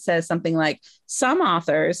above it, it says something like, some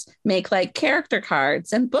authors make like character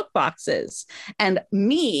cards and book boxes. And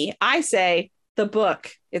me, I say, the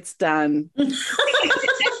book, it's done.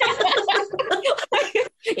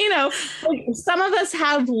 You know, some of us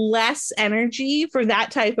have less energy for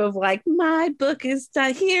that type of like, my book is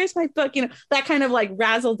done. Here's my book, you know, that kind of like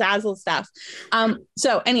razzle dazzle stuff.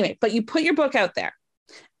 So anyway, but you put your book out there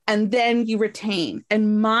and then you retain.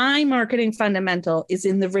 And my marketing fundamental is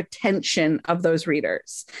in the retention of those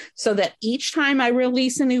readers so that each time I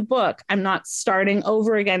release a new book, I'm not starting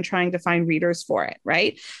over again trying to find readers for it.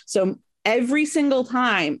 Right. So every single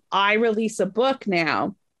time I release a book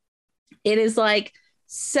now, it is like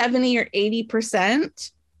 70 or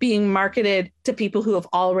 80% being marketed to people who have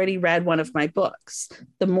already read one of my books.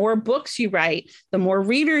 The more books you write, the more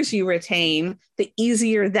readers you retain, the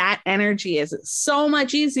easier that energy is. It's so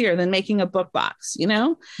much easier than making a book box, you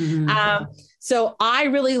know? Mm-hmm. So I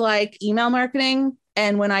really like email marketing.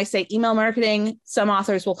 And when I say email marketing, some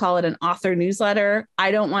authors will call it an author newsletter.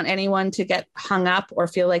 I don't want anyone to get hung up or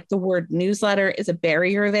feel like the word newsletter is a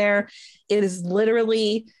barrier there. It is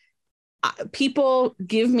literally people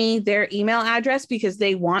give me their email address because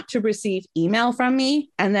they want to receive email from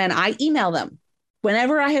me. And then I email them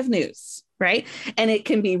whenever I have news, right? And it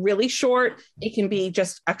can be really short. It can be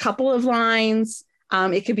just a couple of lines.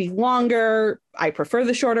 It could be longer. I prefer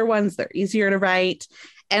the shorter ones. They're easier to write.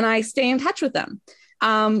 And I stay in touch with them.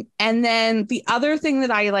 And then the other thing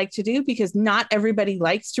that I like to do, because not everybody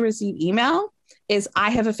likes to receive email, is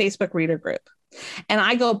I have a Facebook reader group. And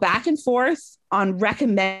I go back and forth on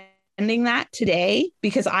recommending that today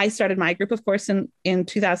because I started my group, of course, in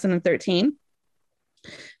 2013.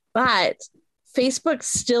 But Facebook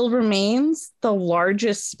still remains the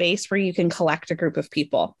largest space where you can collect a group of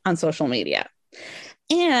people on social media.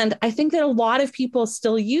 And I think that a lot of people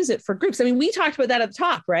still use it for groups. I mean, we talked about that at the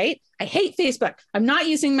top, right? I hate Facebook. I'm not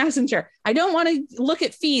using Messenger. I don't want to look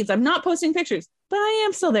at feeds. I'm not posting pictures, but I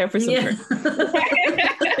am still there for some groups.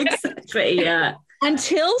 Exactly, yeah.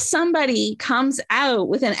 Until somebody comes out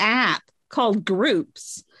with an app called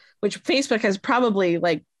Groups, which Facebook has probably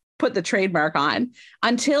like put the trademark on,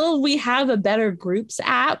 until we have a better Groups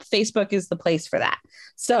app, Facebook is the place for that.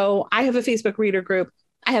 So I have a Facebook reader group.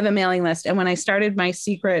 I have a mailing list. And when I started my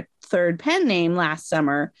secret third pen name last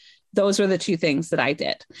summer, those were the two things that I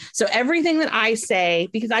did. So everything that I say,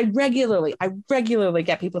 because I regularly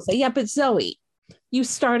get people say, yeah, but Zoe, you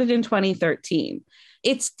started in 2013.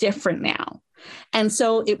 It's different now. And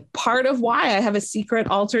so part of why I have a secret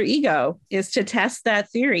alter ego is to test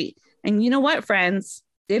that theory. And you know what, friends?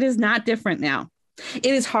 It is not different now. It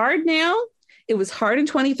is hard now. It was hard in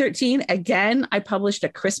 2013. Again, I published a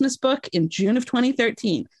Christmas book in June of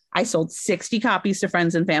 2013. I sold 60 copies to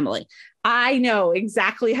friends and family. I know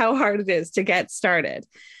exactly how hard it is to get started.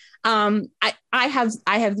 I have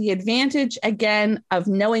the advantage again of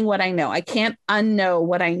knowing what I know. I can't unknow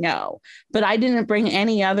what I know, but I didn't bring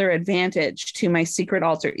any other advantage to my secret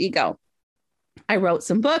alter ego. I wrote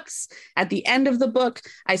some books. At the end of the book,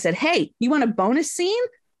 I said, hey, you want a bonus scene?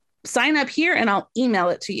 Sign up here and I'll email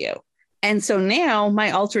it to you. And so now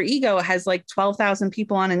my alter ego has like 12,000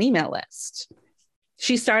 people on an email list.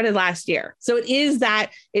 She started last year. So it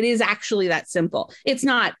is actually that simple. It's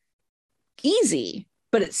not easy,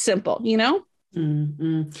 but it's simple, you know?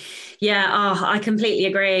 Mm-hmm. Yeah, I completely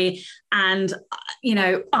agree. And, you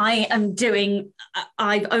know, I've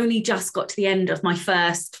only just got to the end of my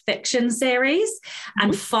first fiction series,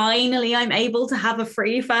 and finally I'm able to have a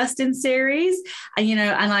free first in series. And, you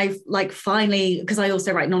know, and I've like finally, because I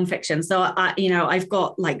also write nonfiction. So I've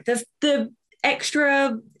got like the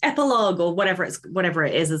extra epilogue or whatever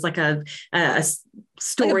it is like a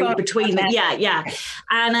story like between them. Yeah.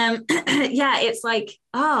 And it's like,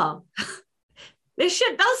 this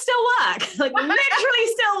shit does still work. Like literally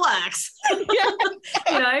still works.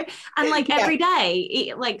 You know, and like every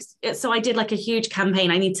day, so I did like a huge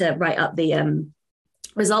campaign. I need to write up the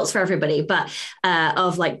results for everybody, but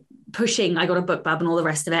of like pushing, I got a BookBub and all the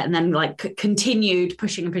rest of it, and then like continued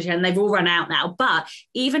pushing, and they've all run out now. But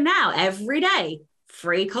even now, every day,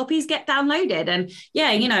 free copies get downloaded. And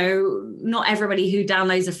yeah, you know, not everybody who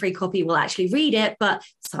downloads a free copy will actually read it, but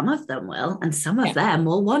some of them will, and some of them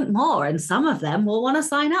will want more, and some of them will want to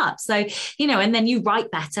sign up. So, you know, and then you write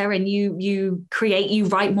better, and you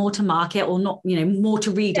write more to market, or not, you know, more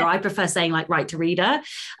to reader. I prefer saying like write to reader.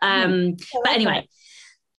 But anyway.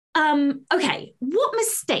 Okay, what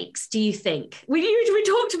mistakes do you think we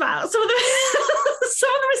talked about some of the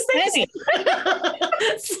mistakes?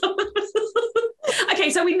 Okay,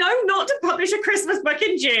 so we know not to publish a Christmas book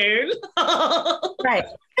in June. Right.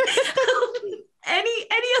 Any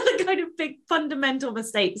other kind of big fundamental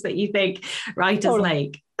mistakes that you think writers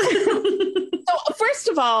make? So first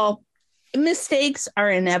of all, mistakes are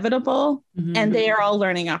inevitable, and they are all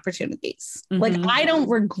learning opportunities. Like, I don't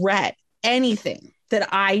regret anything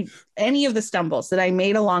any of the stumbles that I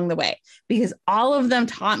made along the way, because all of them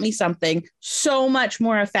taught me something so much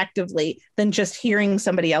more effectively than just hearing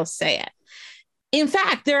somebody else say it. In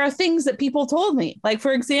fact, there are things that people told me, like,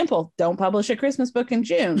 for example, don't publish a Christmas book in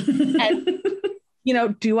June. And, you know,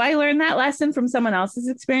 do I learn that lesson from someone else's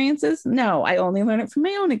experiences? No, I only learn it from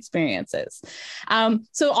my own experiences.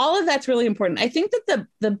 So all of that's really important. I think that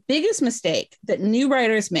the biggest mistake that new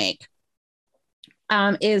writers make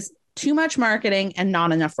is too much marketing and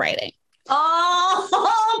not enough writing.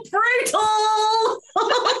 Oh, brutal!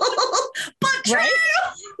 But true. Right?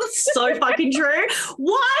 So fucking true.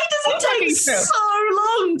 Why does it take so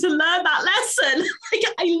long to learn that lesson? Like,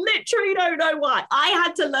 I literally don't know why. I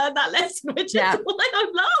had to learn that lesson, which is why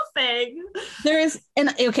I'm laughing.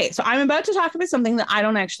 So I'm about to talk about something that I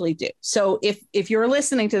don't actually do. So if you're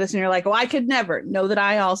listening to this and you're like, oh, I could never, know that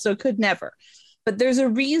I also could never. But there's a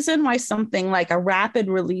reason why something like a rapid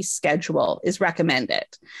release schedule is recommended,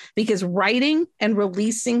 because writing and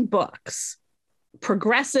releasing books,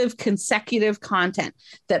 progressive, consecutive content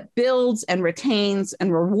that builds and retains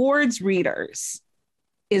and rewards readers,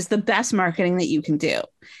 is the best marketing that you can do.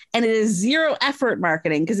 And it is zero effort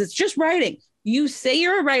marketing, because it's just writing. You say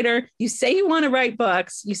you're a writer, you say you want to write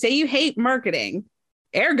books, you say you hate marketing.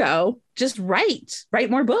 Ergo, just write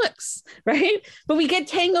more books, right? But we get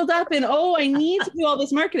tangled up in, I need to do all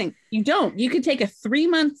this marketing. You don't. You could take a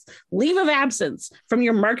 3-month leave of absence from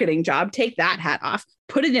your marketing job, take that hat off,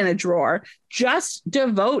 put it in a drawer, just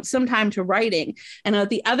devote some time to writing. And at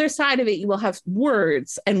the other side of it, you will have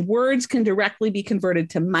words, and words can directly be converted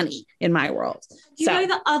to money in my world. You know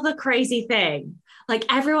the other crazy thing? Like,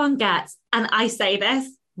 everyone gets, and I say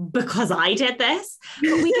this because I did this,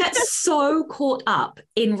 but we get so caught up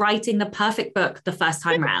in writing the perfect book the first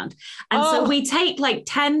time round. And so we take like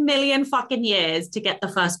 10 million fucking years to get the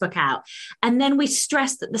first book out. And then we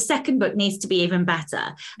stress that the second book needs to be even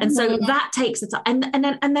better. And so that takes the time.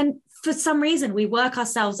 And then for some reason, we work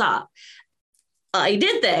ourselves up. I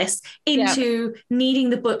did this into needing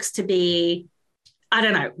the books to be, I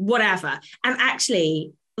don't know, whatever. And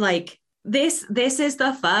actually, like, this is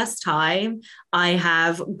the first time I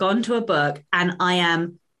have gone to a book and I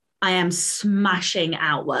am smashing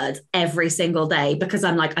out words every single day, because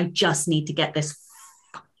I'm like, I just need to get this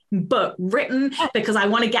book written because I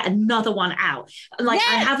want to get another one out. Like,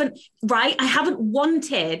 I haven't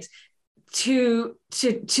wanted to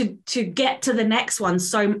get to the next one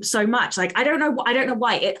so much. Like, I don't know why I don't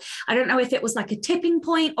know if it was like a tipping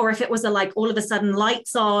point, or if it was like all of a sudden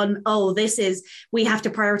lights on, we have to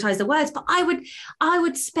prioritize the words. But I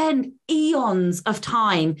would spend eons of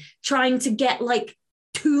time trying to get like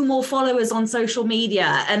 2 more followers on social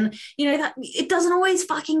media, and you know that it doesn't always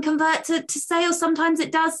fucking convert to sales. Sometimes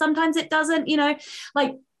it does, sometimes it doesn't, you know,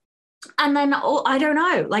 like. And then I don't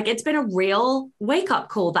know, like, it's been a real wake up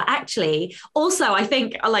call that actually also, I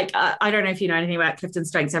think, like, I don't know if you know anything about Clifton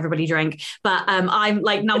Strengths, everybody drink, but I'm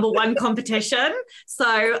like #1 competition. So,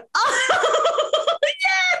 are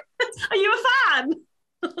you a fan?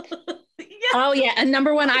 Oh yeah, a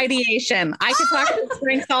 #1 ideation. I could talk about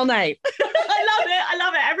strengths all night. I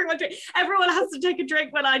love it. Everyone has to take a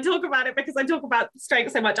drink when I talk about it, because I talk about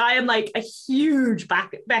strengths so much. I am like a huge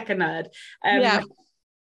Becca nerd.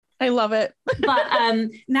 I love it. But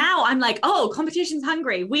now I'm like, competition's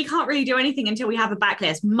hungry. We can't really do anything until we have a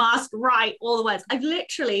backlist. Must write all the words. I've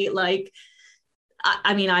literally like,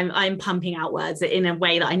 I mean, I'm pumping out words in a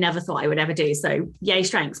way that I never thought I would ever do. So yay,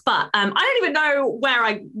 strengths. But I don't even know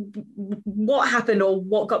what happened or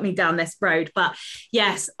what got me down this road. But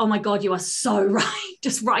yes, oh my God, you are so right.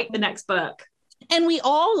 Just write the next book. And we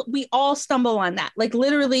all stumble on that. Like,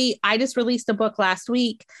 literally, I just released a book last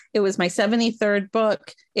week. It was my 73rd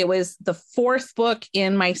book. It was the 4th book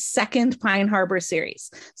in my 2nd Pine Harbor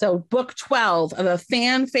series. So book 12 of a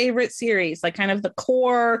fan favorite series, like kind of the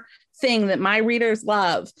core thing that my readers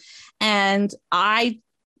love. And I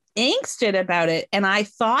angsted about it. And I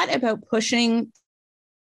thought about pushing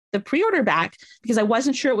the pre-order back because I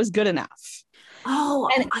wasn't sure it was good enough. Oh,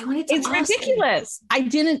 And I wanted to it's ask ridiculous. I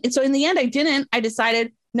didn't. And so in the end, I didn't. I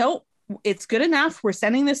decided, no, it's good enough. We're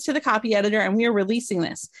sending this to the copy editor and we are releasing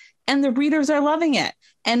this. And the readers are loving it.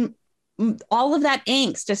 And all of that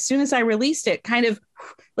angst, as soon as I released it, kind of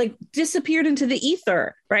like disappeared into the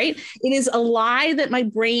ether, right? It is a lie that my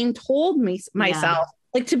brain told me myself.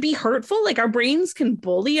 Like to be hurtful, like our brains can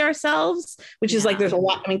bully ourselves, which is like, there's a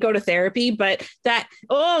lot, I mean, go to therapy, but that,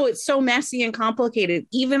 it's so messy and complicated,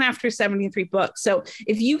 even after 73 books. So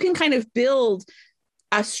if you can kind of build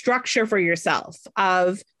a structure for yourself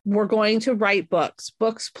of, we're going to write books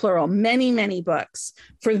plural, many, many books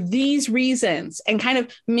for these reasons, and kind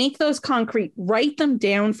of make those concrete, write them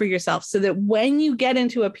down for yourself so that when you get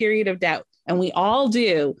into a period of doubt, and we all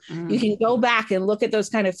do, you can go back and look at those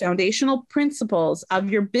kind of foundational principles of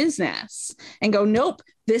your business and go, nope,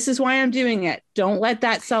 this is why I'm doing it. Don't let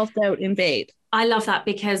that self-doubt invade. I love that,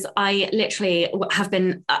 because I literally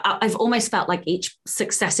I've almost felt like each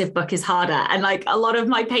successive book is harder. And like a lot of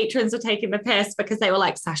my patrons are taking the piss because they were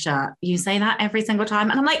like, Sasha, you say that every single time.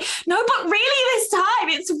 And I'm like, no, but really this time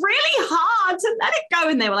it's really hard to let it go.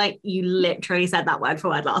 And they were like, you literally said that word for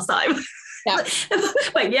word last time. Yeah.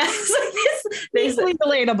 But yes, this deeply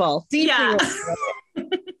relatable.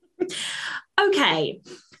 Okay,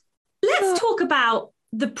 let's talk about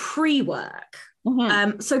the pre-work.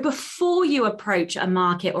 So before you approach a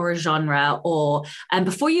market or a genre, or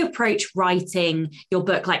before you approach writing your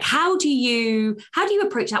book, like how do you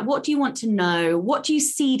approach that? What do you want to know? What do you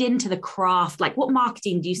seed into the craft? Like what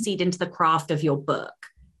marketing do you seed into the craft of your book?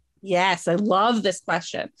 Yes, I love this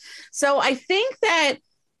question. So I think that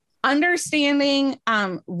understanding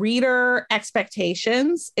reader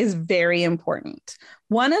expectations is very important.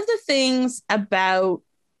 One of the things about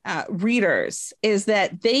readers is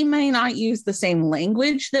that they may not use the same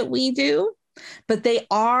language that we do, but they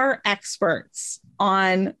are experts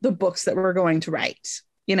on the books that we're going to write.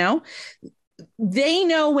 You know, they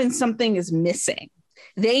know when something is missing.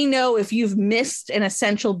 They know if you've missed an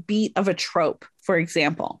essential beat of a trope, for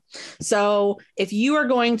example. So if you are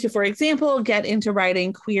going to, for example, get into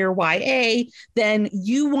writing queer YA, then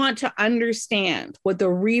you want to understand what the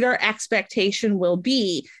reader expectation will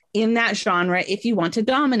be in that genre if you want to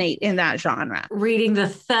dominate in that genre. Reading the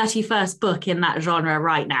 31st book in that genre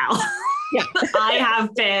right now. Yeah. I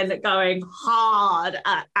have been going hard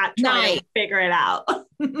at trying to figure it out.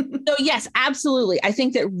 So yes, absolutely. I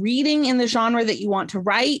think that reading in the genre that you want to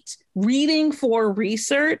write, reading for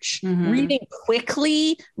research, reading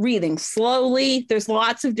quickly, reading slowly. There's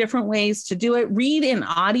lots of different ways to do it. Read in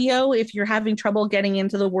audio if you're having trouble getting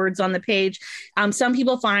into the words on the page. Some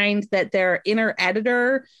people find that their inner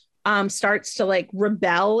editor starts to like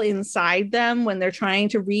rebel inside them when they're trying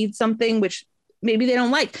to read something, which maybe they don't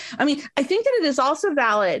like. I mean, I think that it is also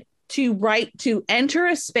valid to enter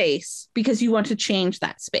a space because you want to change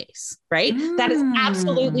that space, right? That is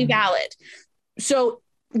absolutely valid. So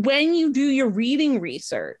when you do your reading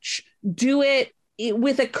research, do it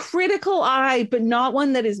with a critical eye, but not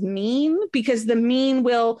one that is mean, because the mean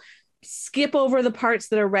will skip over the parts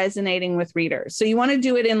that are resonating with readers. So you want to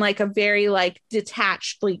do it in like a very like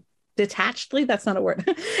detachedly, that's not a word,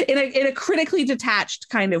 in a critically detached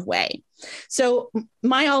kind of way. So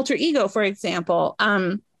my alter ego, for example,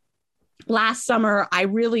 last summer, I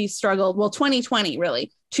really struggled. Well, 2020,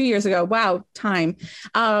 really, 2 years ago. Wow, time.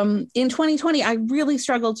 In 2020, I really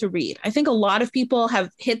struggled to read. I think a lot of people have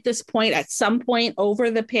hit this point at some point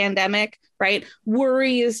over the pandemic, right?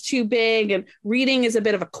 Worry is too big and reading is a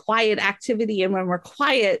bit of a quiet activity. And when we're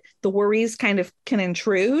quiet, the worries kind of can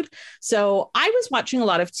intrude. So I was watching a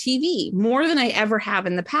lot of TV, more than I ever have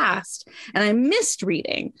in the past, and I missed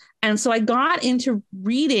reading. And so I got into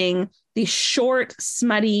reading these short,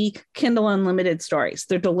 smutty Kindle Unlimited stories.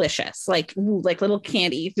 They're delicious, like little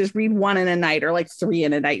candy. You just read one in a night or like 3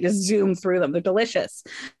 in a night, just zoom through them. They're delicious.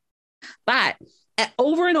 But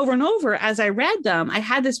over and over and over, as I read them, I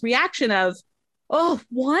had this reaction of,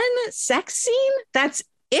 one sex scene? That's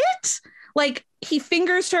it? Like he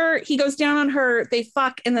fingers her, he goes down on her, they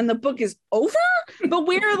fuck, and then the book is over? But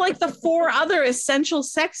where are like the 4 other essential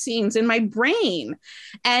sex scenes in my brain?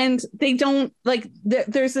 And they don't like,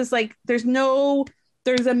 there's this like, there's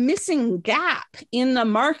a missing gap in the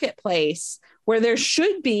marketplace where there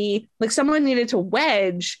should be, like someone needed to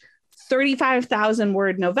wedge 35,000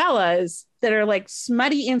 word novellas that are like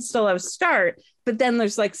smutty insta love start, but then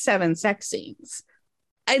there's like 7 sex scenes.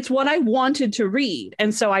 It's what I wanted to read.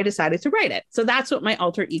 And so I decided to write it. So that's what my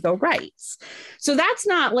alter ego writes. So that's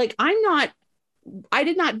not like, I'm not I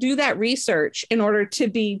did not do that research in order to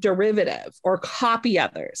be derivative or copy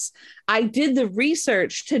others. I did the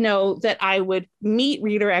research to know that I would meet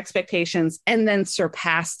reader expectations and then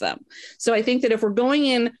surpass them. So I think that if we're going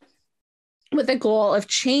in with a goal of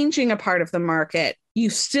changing a part of the market, you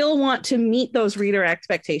still want to meet those reader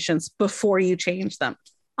expectations before you change them.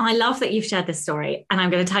 I love that you've shared this story, and I'm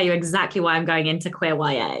going to tell you exactly why I'm going into queer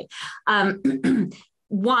YA.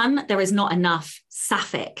 One, there is not enough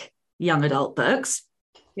sapphic young adult books.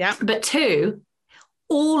 Yeah. But two,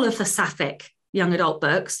 all of the sapphic young adult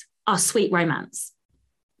books are sweet romance.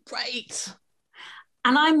 Right.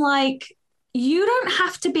 And I'm like, you don't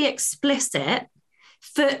have to be explicit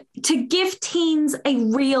to give teens a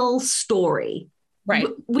real story. Right.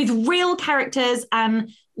 With real characters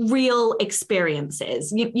and real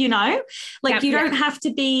experiences, you know, like you don't have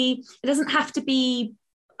to be, it doesn't have to be,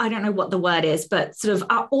 I don't know what the word is, but sort of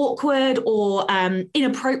awkward or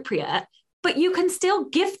inappropriate, but you can still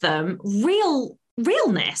give them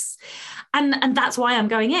realness. And that's why I'm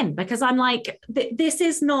going in, because I'm like, this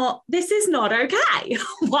is not okay.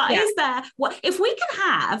 What is there? What if we can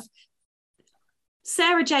have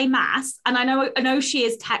Sarah J. Maas, and I know she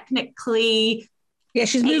is technically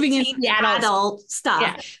she's moving into the adult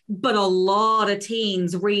stuff, but a lot of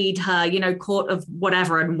teens read her, you know, Court of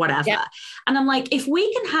whatever and whatever. Yeah. And I'm like, if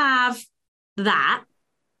we can have that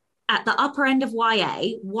at the upper end of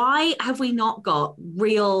YA, why have we not got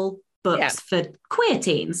real books for queer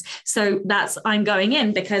teens? So I'm going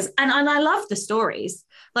in because, and I love the stories.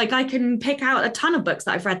 Like I can pick out a ton of books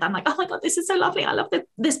that I've read that I'm like, oh my God, this is so lovely. I love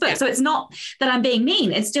this book. So it's not that I'm being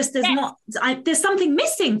mean. It's just there's something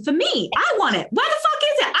missing for me. I want it. Where the fuck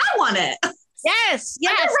is it? I want it. Yes.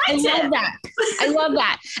 I love that. I love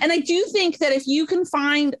that. And I do think that if you can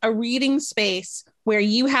find a reading space where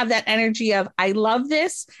you have that energy of, I love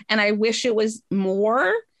this and I wish it was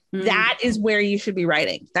more, that is where you should be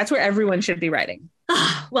writing. That's where everyone should be writing.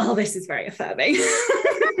 Well, this is very affirming.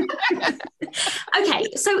 Okay,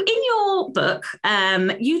 so in your book,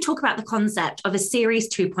 you talk about the concept of a series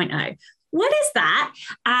 2.0. What is that?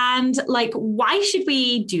 And like, why should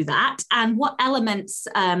we do that? And what elements,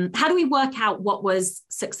 how do we work out what was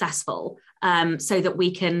successful so that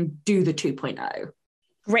we can do the 2.0?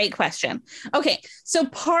 Great question. Okay, so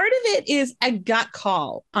part of it is a gut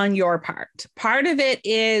call on your part. Part of it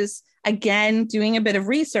is, again, doing a bit of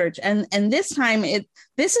research. And this time,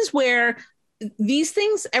 this is where these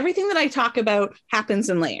things, everything that I talk about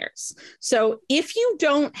happens in layers. So if you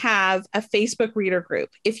don't have a Facebook reader group,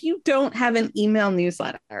 if you don't have an email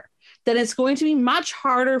newsletter, then it's going to be much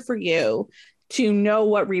harder for you to know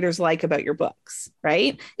what readers like about your books,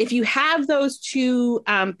 right? If you have those two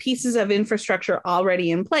pieces of infrastructure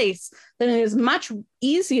already in place, then it is much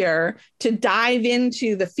easier to dive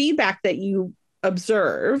into the feedback that you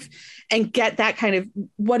observe and get that kind of,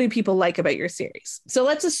 what do people like about your series? So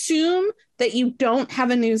let's assume that you don't have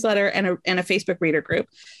a newsletter and a Facebook reader group,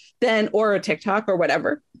 then, or a TikTok or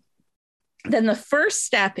whatever. Then the first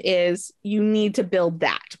step is you need to build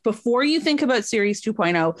that. Before you think about Series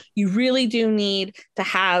 2.0, you really do need to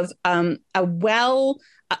have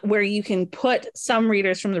where you can put some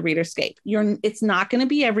readers from the Readerscape. It's not going to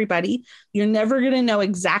be everybody. You're never going to know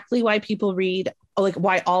exactly why people read, like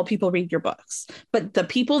why all people read your books. But the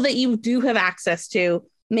people that you do have access to,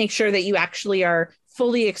 make sure that you actually are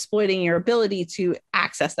fully exploiting your ability to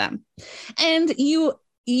access them. And you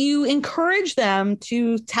encourage them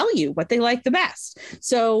to tell you what they like the best.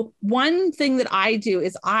 So one thing that I do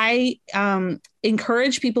is I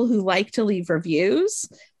encourage people who like to leave reviews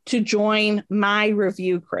to join my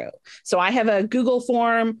review crew. So I have a Google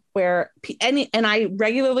form where and I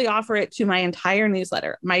regularly offer it to my entire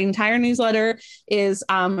newsletter. My entire newsletter is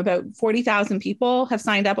about 40,000 people have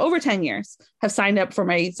signed up over 10 years, have signed up for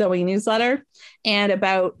my Zoe newsletter. And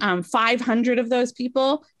about 500 of those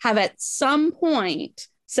people have at some point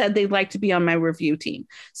said they'd like to be on my review team.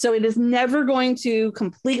 So it is never going to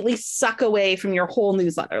completely suck away from your whole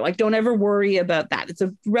newsletter. Like, don't ever worry about that. It's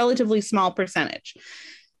a relatively small percentage.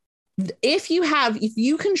 If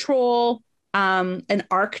you control an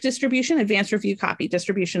ARC distribution, advanced review copy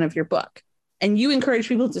distribution of your book, and you encourage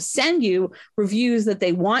people to send you reviews that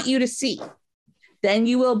they want you to see, then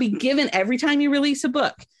you will be given, every time you release a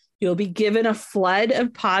book, you'll be given a flood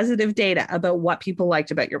of positive data about what people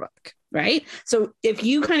liked about your book, right? So if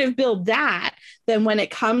you kind of build that, then when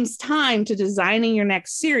it comes time to designing your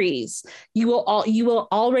next series, you will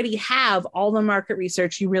already have all the market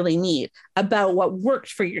research you really need about what worked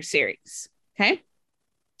for your series, okay?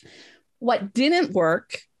 What didn't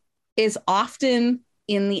work is often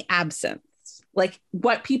in the absence. Like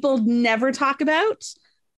what people never talk about,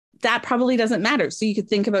 that probably doesn't matter. So you could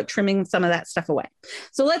think about trimming some of that stuff away.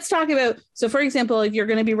 So let's talk about, so for example, if you're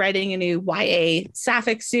going to be writing a new YA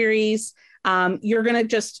Sapphic series, you're going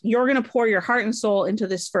to pour your heart and soul into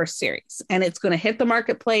this first series, and it's going to hit the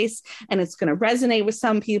marketplace, and it's going to resonate with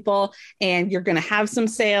some people, and you're going to have some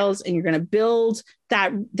sales, and you're going to build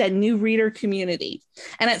that new reader community.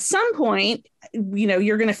 And at some point,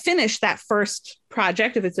 you're going to finish that first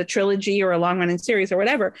project, if it's a trilogy or a long running series or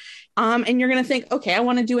whatever. And you're going to think, okay, I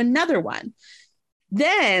want to do another one.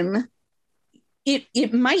 Then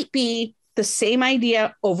it might be the same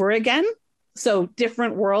idea over again. So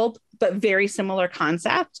different world, but very similar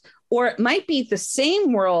concept, or it might be the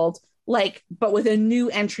same world, but with a new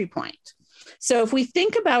entry point. So if we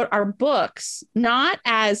think about our books, not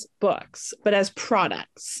as books, but as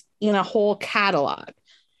products in a whole catalog,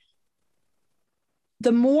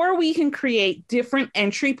 the more we can create different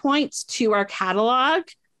entry points to our catalog,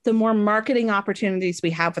 the more marketing opportunities we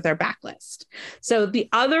have with our backlist. So the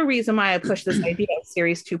other reason why I push this idea of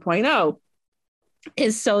Series 2.0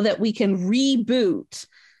 is so that we can reboot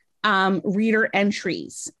reader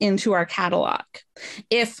entries into our catalog.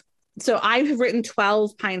 So I've written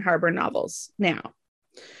 12 Pine Harbor novels now.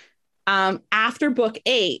 After book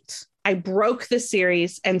 8, I broke the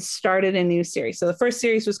series and started a new series. So the first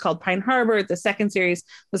series was called Pine Harbor. The second series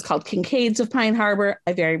was called Kincaids of Pine Harbor.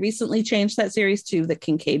 I very recently changed that series to the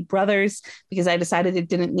Kincaid Brothers because I decided it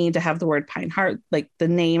didn't need to have the word Pine Harbor, like the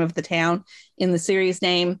name of the town, in the series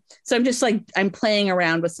name. So I'm just I'm playing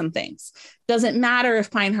around with some things. Doesn't matter if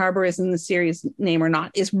Pine Harbor is in the series name or not.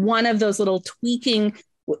 It's one of those little tweaking.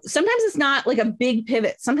 Sometimes it's not like a big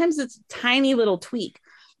pivot. Sometimes it's a tiny little tweak.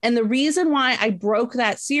 And the reason why I broke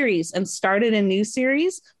that series and started a new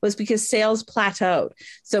series was because sales plateaued.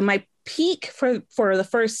 So my peak for the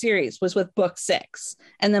first series was with book 6.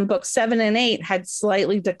 And then book 7 and 8 had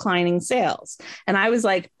slightly declining sales. And I was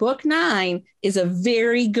like, book 9 is a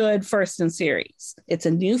very good first in series. It's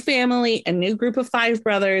a new family, a new group of 5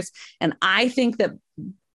 brothers. And I think that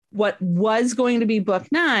what was going to be book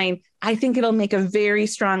 9, I think it'll make a very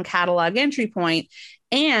strong catalog entry point.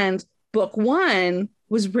 And book 1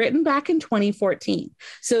 was written back in 2014.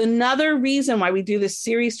 So another reason why we do this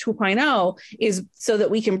Series 2.0 is so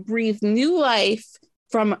that we can breathe new life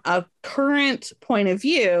from a current point of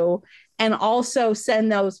view and also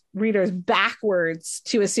send those readers backwards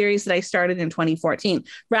to a series that I started in 2014,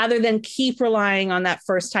 rather than keep relying on that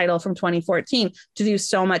first title from 2014 to do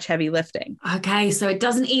so much heavy lifting. Okay, so it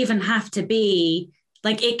doesn't even have to be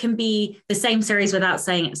it can be the same series without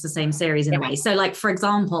saying it's the same series in a way. So for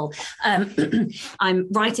example, I'm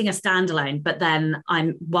writing a standalone, but then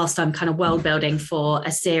whilst I'm kind of world building for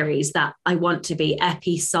a series that I want to be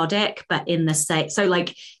episodic, but in the same, so in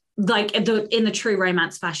the true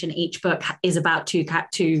romance fashion, each book is about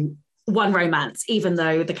one romance, even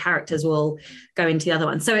though the characters will go into the other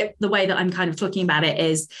one. So the way that I'm kind of talking about it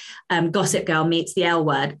is Gossip Girl meets the L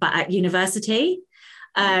Word, but at university.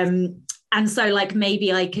 And so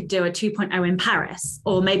maybe I could do a 2.0 in Paris,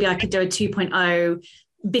 or maybe I could do a 2.0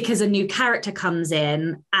 because a new character comes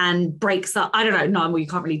in and breaks up. I don't know. No, well, you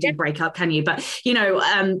can't really do break up, can you? But,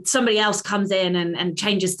 somebody else comes in and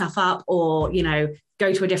changes stuff up, or,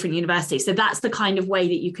 go to a different university. So that's the kind of way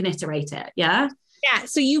that you can iterate it. Yeah. Yeah.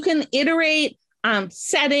 So you can iterate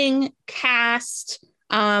setting, cast.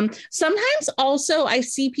 Sometimes also I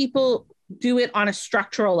see people do it on a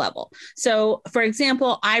structural level. So for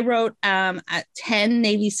example, I wrote 10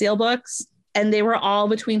 Navy SEAL books, and they were all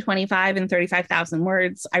between 25 and 35,000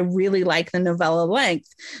 words. I really like the novella length.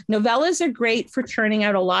 Novellas are great for churning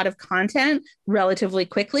out a lot of content relatively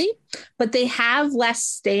quickly, but they have less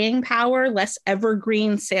staying power, less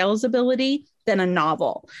evergreen sales ability than a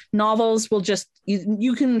novel. Novels will just,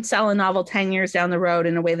 you can sell a novel 10 years down the road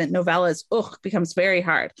in a way that novellas becomes very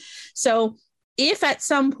hard. So if at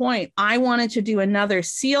some point I wanted to do another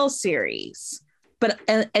SEAL series,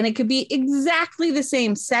 and it could be exactly the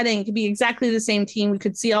same setting, it could be exactly the same team, we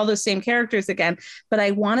could see all those same characters again, but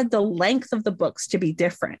I wanted the length of the books to be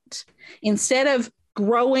different. Instead of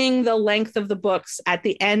growing the length of the books at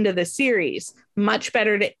the end of the series, much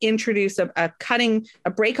better to introduce a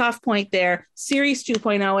break off point there, Series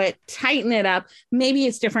 2.0 it, tighten it up. Maybe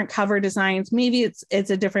it's different cover designs. Maybe it's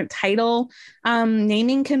a different title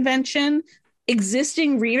naming convention.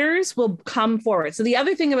 Existing readers will come forward. So the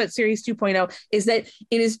other thing about Series 2.0 is that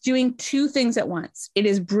it is doing two things at once. It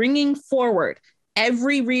is bringing forward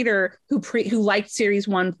every reader who liked Series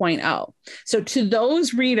 1.0. So to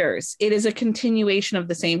those readers, it is a continuation of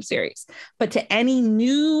the same series. But to any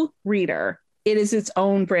new reader, it is its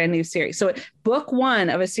own brand new series. So book 1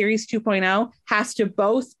 of a Series 2.0 has to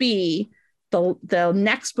both be the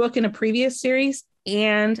next book in a previous series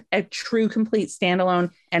and a true complete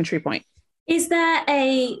standalone entry point. Is there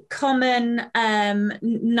a common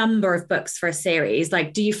number of books for a series?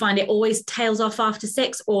 Like, do you find it always tails off after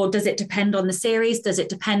 6, or does it depend on the series? Does it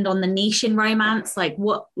depend on the niche in romance? Like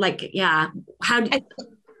what, like, yeah. How do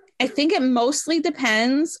I think it mostly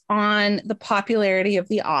depends on the popularity of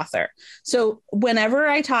the author. So whenever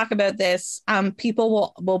I talk about this,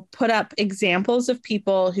 people will put up examples of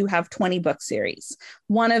people who have 20 book series.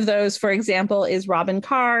 One of those, for example, is Robin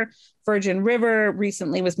Carr. Virgin River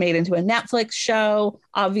recently was made into a Netflix show,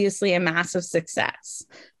 obviously a massive success.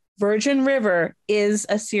 Virgin River is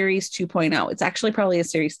a series 2.0. It's actually probably a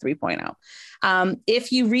series 3.0.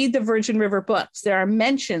 If you read the Virgin River books, there are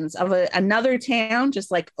mentions of another town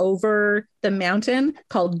just like over the mountain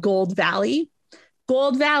called Gold Valley.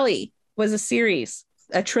 Gold Valley was a series,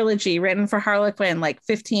 a trilogy written for Harlequin like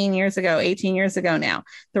 15 years ago, 18 years ago now.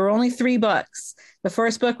 There were only 3 books. The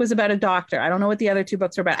first book was about a doctor. I don't know what the other 2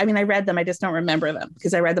 books are about. I mean, I read them. I just don't remember them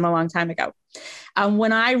because I read them a long time ago.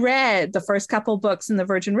 When I read the first couple books in the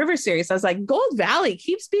Virgin River series, I was like, Gold Valley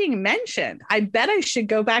keeps being mentioned. I bet I should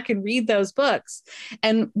go back and read those books.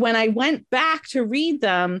 And when I went back to read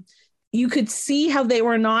them, you could see how they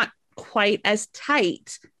were not quite as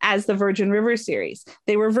tight as the Virgin River series.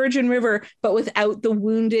 They were Virgin River, but without the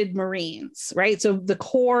wounded Marines, right? So the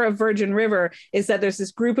core of Virgin River is that there's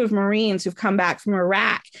this group of Marines who've come back from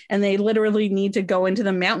Iraq and they literally need to go into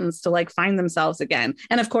the mountains to like find themselves again.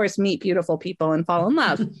 And of course, meet beautiful people and fall in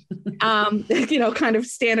love, kind of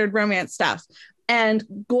standard romance stuff. And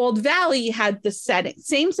Gold Valley had the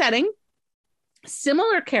same setting,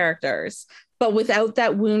 similar characters, but without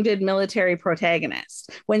that wounded military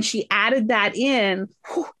protagonist. When she added that in,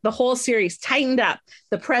 the whole series tightened up.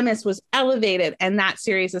 The premise was elevated, and that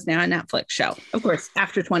series is now a Netflix show, of course,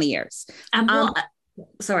 after 20 years.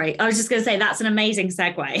 Sorry, I was just going to say that's an amazing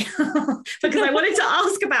segue because I wanted to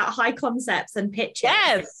ask about high concepts and pitches.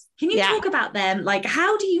 Yes. Can you talk about them? Like,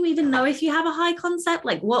 how do you even know if you have a high concept?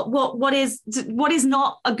 Like, what is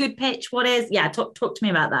not a good pitch? What is? Yeah, talk to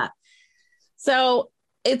me about that. So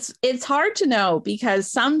it's hard to know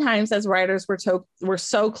because sometimes as writers we're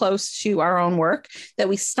so close to our own work that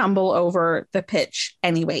we stumble over the pitch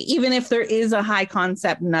anyway, even if there is a high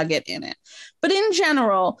concept nugget in it. But in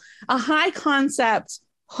general, a high concept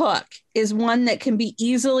hook is one that can be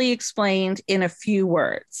easily explained in a few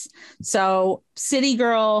words. So city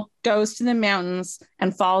girl goes to the mountains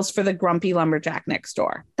and falls for the grumpy lumberjack next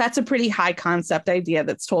door. That's a pretty high concept idea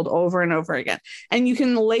that's told over and over again. And you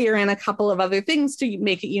can layer in a couple of other things to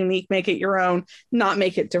make it unique, make it your own, not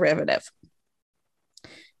make it derivative.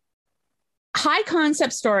 High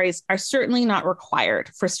concept stories are certainly not required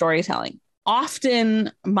for storytelling.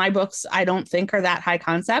 Often my books, I don't think are that high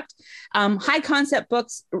concept. High concept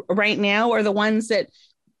books right now are the ones that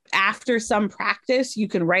after some practice, you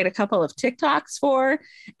can write a couple of TikToks for.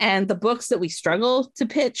 And the books that we struggle to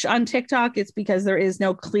pitch on TikTok, it's because there is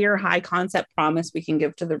no clear high concept promise we can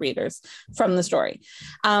give to the readers from the story.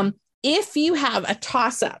 If you have a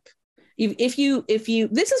toss up, if you,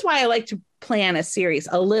 this is why I like to plan a series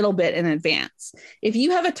a little bit in advance. If you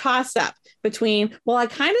have a toss up between, well, I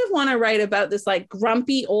kind of want to write about this like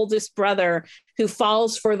grumpy oldest brother who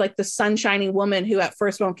falls for like the sunshiny woman who at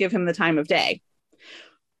first won't give him the time of day.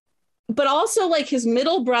 But also like his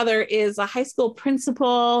middle brother is a high school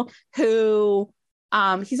principal who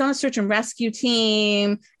he's on a search and rescue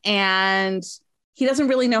team and he doesn't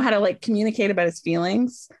really know how to like communicate about his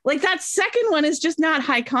feelings. Like that second one is just not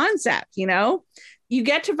high concept, you know? You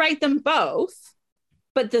get to write them both,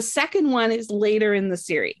 but the second one is later in the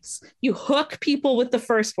series. You hook people with the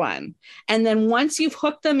first one. And then once you've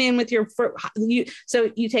hooked them in with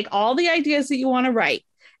so you take all the ideas that you want to write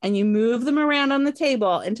and you move them around on the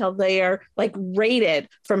table until they are like rated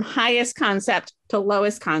from highest concept to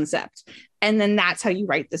lowest concept. And then that's how you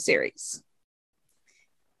write the series.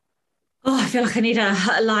 Oh, I feel like I need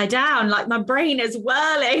to lie down. Like my brain is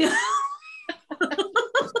whirling.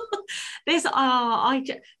 This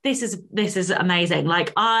is amazing.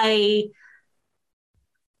 Like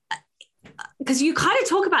because you kind of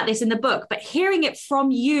talk about this in the book, but hearing it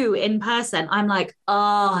from you in person, I'm like,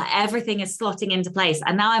 oh, everything is slotting into place.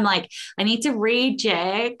 And now I'm like, I need to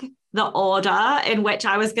rejig the order in which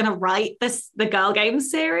I was going to write the Girl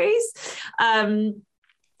Games series.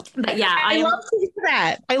 But yeah, I love to hear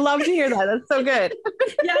that. I love to hear that. That's so good.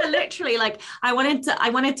 Yeah, literally. Like I wanted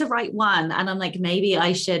to write one, and I'm like, maybe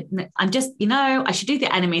I should. I should do the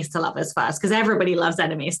enemies to lovers first because everybody loves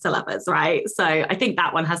enemies to lovers, right? So I think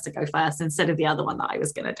that one has to go first instead of the other one that I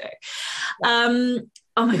was going to do.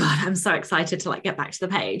 Oh my God, I'm so excited to get back to the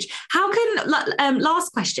page. How can,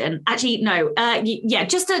 last question, actually, no, yeah,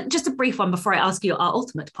 just a brief one before I ask you our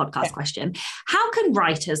ultimate podcast question. How can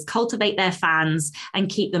writers cultivate their fans and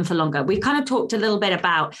keep them for longer? We've kind of talked a little bit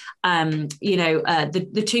about, the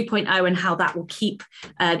 2.0 and how that will keep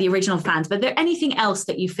the original fans, but is there anything else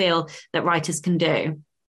that you feel that writers can do?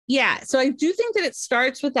 Yeah. So I do think that it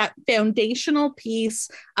starts with that foundational piece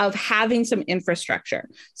of having some infrastructure.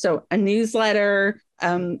 So a newsletter,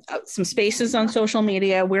 some spaces on social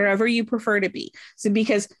media, wherever you prefer to be. So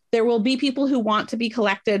because there will be people who want to be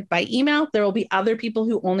collected by email, there will be other people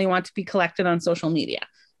who only want to be collected on social media.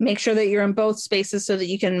 Make sure that you're in both spaces so that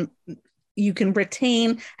you can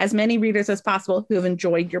retain as many readers as possible who have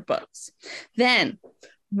enjoyed your books. Then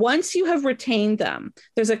once you have retained them,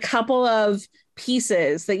 there's a couple of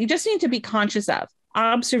pieces that you just need to be conscious of: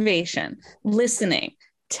 observation, listening,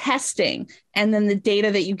 testing, and then the data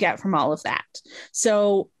that you get from all of that.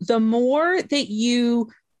 So the more that you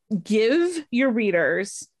give your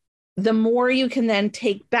readers, the more you can then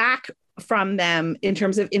take back from them in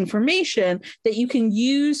terms of information that you can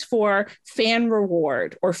use for fan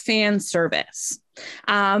reward or fan service.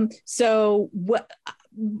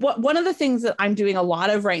 One of the things that I'm doing a lot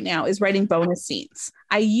of right now is writing bonus scenes.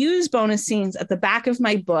 I use bonus scenes at the back of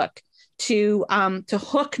my book to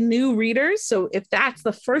hook new readers. So if that's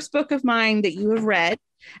the first book of mine that you have read,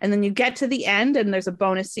 and then you get to the end and there's a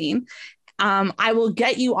bonus scene, I will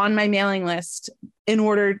get you on my mailing list in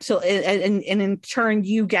order to, and in turn,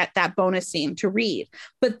 you get that bonus scene to read.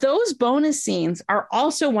 But those bonus scenes are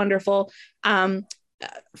also wonderful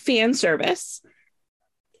fan service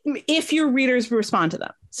if your readers respond to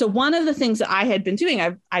them. So one of the things that I had been doing,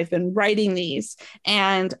 I've been writing these,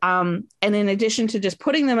 and in addition to just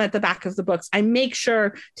putting them at the back of the books, I make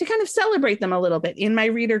sure to kind of celebrate them a little bit in my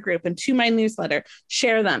reader group and to my newsletter,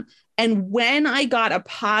 share them. And when I got a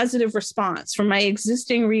positive response from my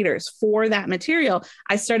existing readers for that material,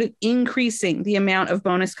 I started increasing the amount of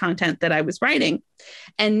bonus content that I was writing.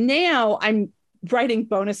 And now I'm writing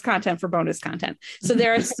bonus content for bonus content. So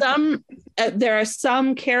there are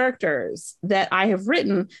some characters that I have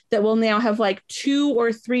written that will now have 2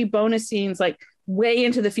 or 3 bonus scenes, way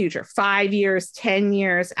into the future, 5 years, 10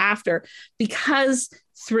 years after, because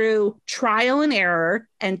through trial and error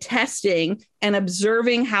and testing and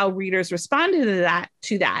observing how readers responded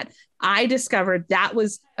to that, I discovered that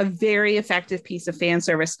was a very effective piece of fan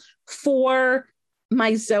service for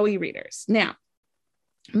my Zoe readers. Now,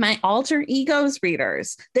 my alter egos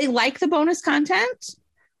readers, they like the bonus content.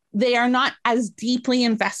 They are not as deeply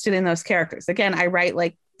invested in those characters. Again, I write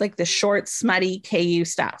like the short, smutty KU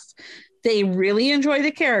stuff. They really enjoy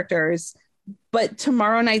the characters, but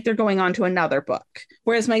tomorrow night they're going on to another book.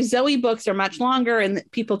 Whereas my Zoe books are much longer and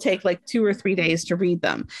people take 2 or 3 days to read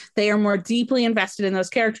them. They are more deeply invested in those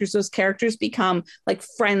characters. Those characters become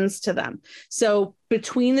friends to them. So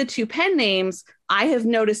between the 2 pen names, I have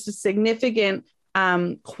noticed a significant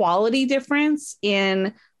quality difference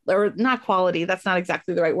or not quality, that's not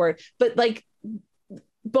exactly the right word, but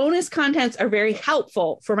bonus contents are very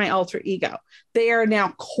helpful for my alter ego. They are now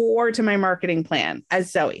core to my marketing plan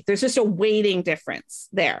as Zoe. There's just a weighting difference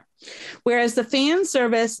there. Whereas the fan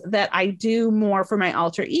service that I do more for my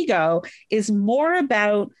alter ego is more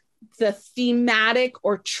about the thematic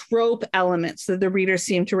or trope elements that the readers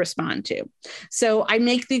seem to respond to. So I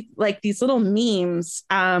make these little memes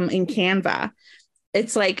in Canva.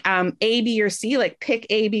 It's A, B, or C, pick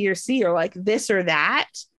A, B, or C, or this or that.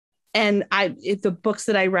 And the books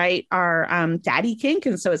that I write are daddy kink.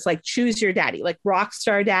 And so it's choose your daddy, rock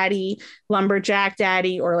star daddy, lumberjack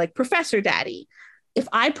daddy, or professor daddy. If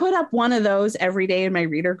I put up one of those every day in my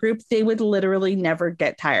reader group, they would literally never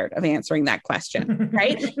get tired of answering that question,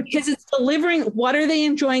 right? Because it's delivering, what are they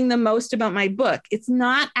enjoying the most about my book? It's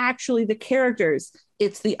not actually the characters.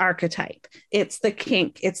 It's the archetype. It's the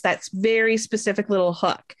kink. It's that very specific little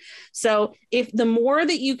hook. So if the more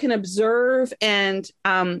that you can observe and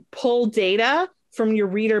pull data from your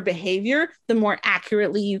reader behavior, the more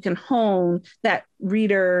accurately you can hone that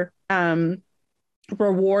reader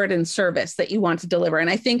reward and service that you want to deliver. And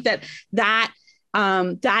I think that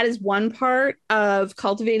is one part of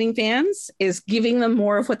cultivating fans, is giving them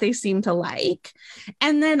more of what they seem to like.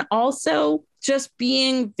 And then also just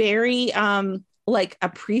being very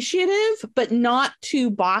appreciative, but not too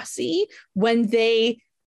bossy when they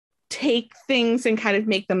take things and kind of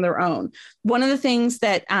make them their own. One of the things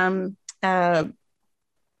that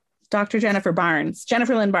Dr. Jennifer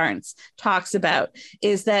Lynn Barnes talks about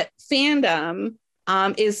is that fandom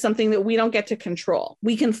is something that we don't get to control.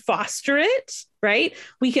 We can foster it, right?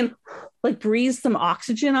 We can breathe some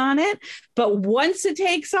oxygen on it. But once it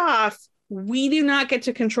takes off, we do not get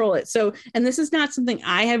to control it. So, and this is not something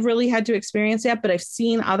I have really had to experience yet, but I've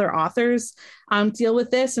seen other authors deal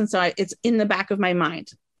with this. And so it's in the back of my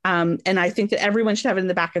mind. And I think that everyone should have it in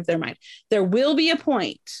the back of their mind. There will be a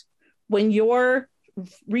point when your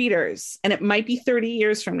readers, and it might be 30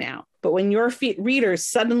 years from now, but when your readers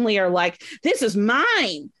suddenly are like, this is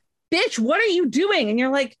mine, bitch, what are you doing? And you're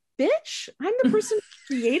like, bitch, I'm the person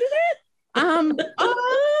who created it.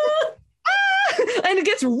 And it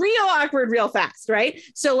gets real awkward real fast, right?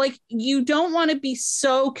 So like, you don't want to be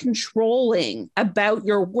so controlling about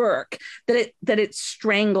your work that it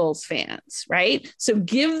strangles fans, right? So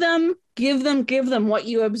give them what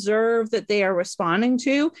you observe that they are responding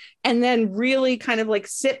to, and then really kind of like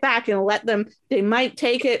sit back and let them. They might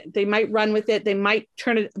take it, they might run with it, they might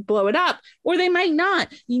blow it up, or they might not.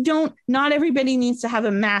 Not everybody needs to have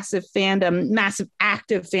a massive fandom, massive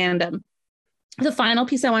active fandom. The final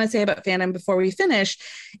piece I want to say about fandom before we finish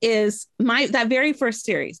is that very first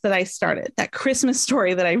series that I started, that Christmas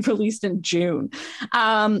story that I released in June,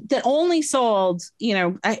 that only sold,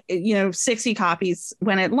 60 copies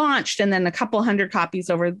when it launched, and then a couple hundred copies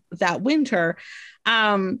over that winter,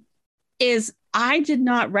 is I did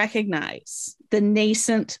not recognize the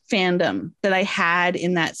nascent fandom that I had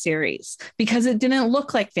in that series because it didn't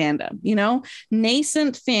look like fandom,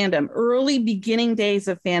 nascent fandom, early beginning days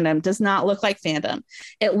of fandom does not look like fandom.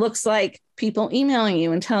 It looks like people emailing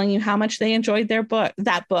you and telling you how much they enjoyed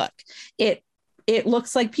that book. It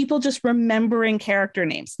looks like people just remembering character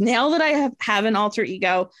names. Now that I have an alter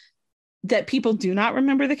ego that people do not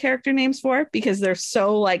remember the character names for because they're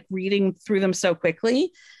so like reading through them so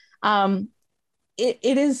quickly,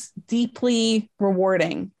 it is deeply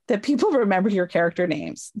rewarding that people remember your character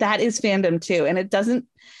names. That is fandom too. And it doesn't,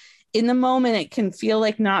 in the moment, it can feel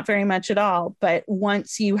like not very much at all. But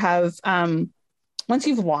once you've lost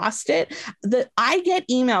it, I get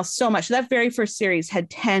emails so much. That very first series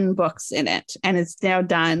had 10 books in it and it's now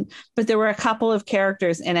done. But there were a couple of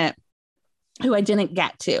characters in it who I didn't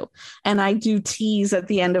get to. And I do tease at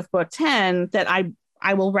the end of book 10 that I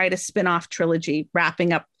will write a spin-off trilogy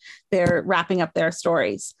wrapping up their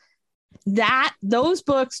stories. Those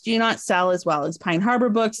books do not sell as well as Pine Harbor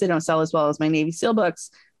books. They don't sell as well as my Navy SEAL books,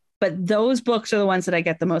 but those books are the ones that I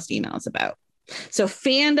get the most emails about. So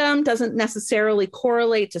fandom doesn't necessarily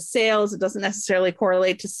correlate to sales. It doesn't necessarily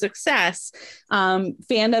correlate to success.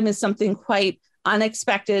 Fandom is something quite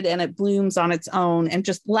unexpected and it blooms on its own, and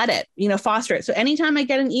just let it, foster it. So anytime I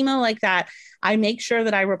get an email like that, I make sure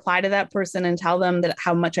that I reply to that person and tell them that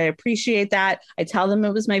how much I appreciate that. I tell them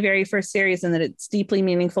it was my very first series and that it's deeply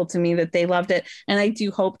meaningful to me that they loved it. And I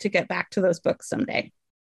do hope to get back to those books someday.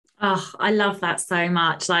 Oh, I love that so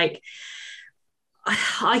much. Like,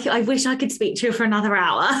 I wish I could speak to you for another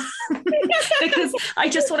hour because I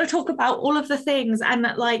just want to talk about all of the things. And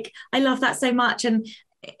like, I love that so much. And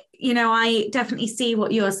I definitely see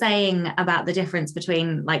what you're saying about the difference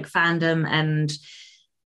between like fandom and,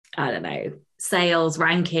 I don't know, sales,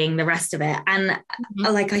 ranking, the rest of it. And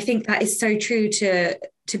like, I think that is so true to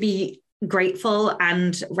be grateful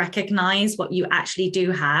and recognize what you actually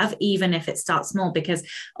do have, even if it starts small, because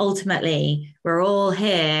ultimately we're all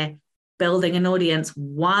here building an audience,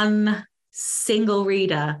 one single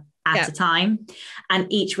reader at a time, and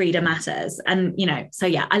each reader matters. And, so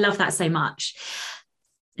yeah, I love that so much.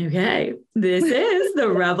 Okay, this is the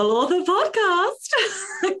Rebel Author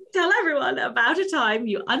Podcast. Tell everyone about a time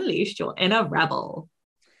you unleashed your inner rebel.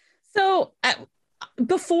 So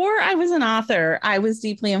before I was an author, I was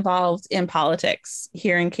deeply involved in politics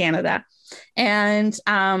here in Canada. And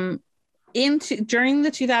during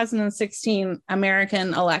the 2016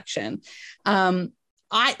 American election,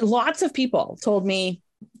 lots of people told me,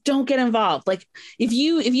 don't get involved. Like if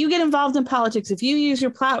you get involved in politics, if you use your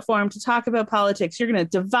platform to talk about politics, you're going to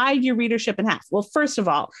divide your readership in half. Well, first of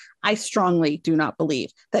all, I strongly do not believe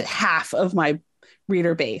that half of my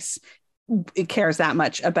reader base cares that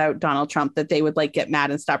much about Donald Trump that they would like get mad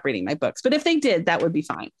and stop reading my books. But if they did, that would be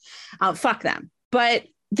fine. Fuck them. But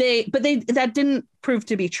that didn't prove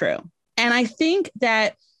to be true. And I think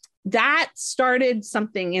that started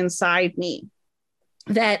something inside me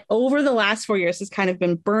that over the last 4 years has kind of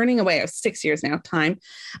been burning away, or 6 years now, time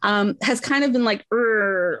has kind of been like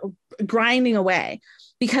grinding away,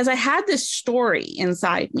 because I had this story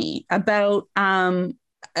inside me about a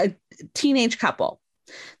teenage couple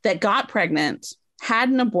that got pregnant, had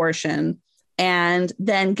an abortion, and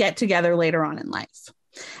then get together later on in life.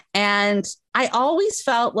 And I always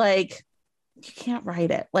felt like, you can't write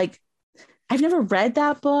it. Like, I've never read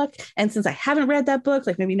that book. And since I haven't read that book,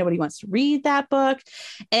 like maybe nobody wants to read that book.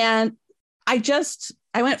 And I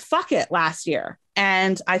went, fuck it last year.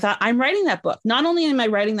 And I thought, I'm writing that book. Not only am I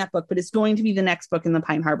writing that book, but it's going to be the next book in the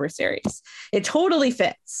Pine Harbor series. It totally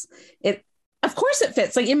fits. Of course it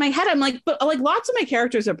fits. Like in my head, I'm like, but like lots of my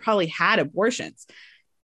characters have probably had abortions,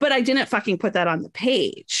 but I didn't fucking put that on the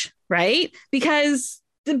page, right? Because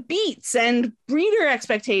the beats and reader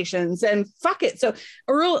expectations and fuck it. So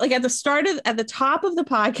Earl, like at the top of the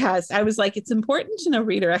podcast, I was like, it's important to know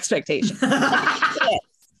reader expectations.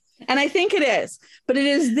 And I think it is, but it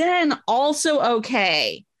is then also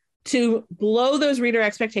okay to blow those reader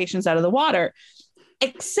expectations out of the water.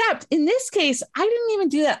 Except in this case, I didn't even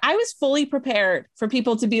do that. I was fully prepared for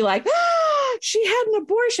people to be like, she had an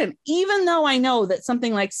abortion, even though I know that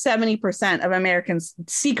something like 70% of Americans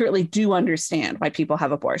secretly do understand why people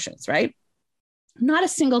have abortions, right? Not a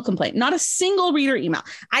single complaint, not a single reader email.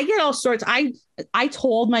 I get all sorts. I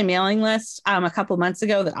told my mailing list a couple months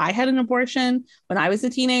ago that I had an abortion when I was a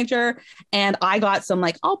teenager, and I got some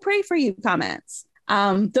like, I'll pray for you comments.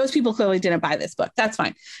 Those people clearly didn't buy this book. That's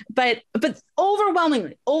fine. But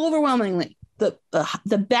overwhelmingly,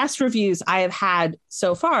 the best reviews I have had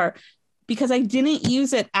so far, because I didn't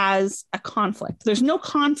use it as a conflict. There's no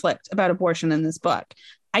conflict about abortion in this book.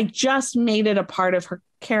 I just made it a part of her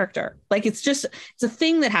character. Like it's a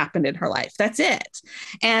thing that happened in her life. That's it.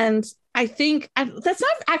 And I think that's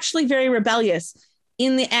not actually very rebellious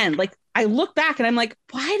in the end. Like I look back and I'm like,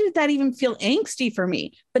 why did that even feel angsty for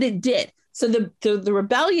me? But it did. So the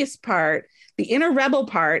rebellious part, the inner rebel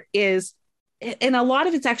part is, and a lot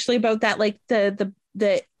of it's actually about that, like the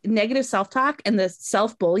negative self-talk and the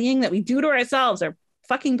self-bullying that we do to ourselves, our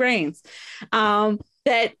fucking brains,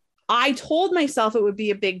 that I told myself it would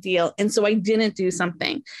be a big deal. And so I didn't do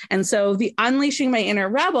something. And so the unleashing my inner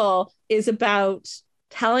rebel is about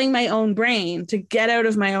telling my own brain to get out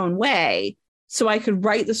of my own way so I could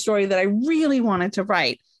write the story that I really wanted to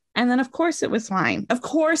write. And then, of course, it was fine. Of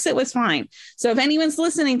course, it was fine. So if anyone's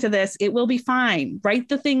listening to this, it will be fine. Write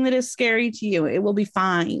the thing that is scary to you. It will be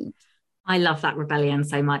fine. I love that rebellion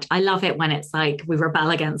so much. I love it when it's like we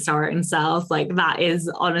rebel against our own selves. Like that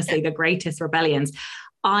is honestly the greatest rebellions.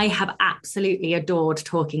 I have absolutely adored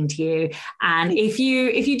talking to you. And if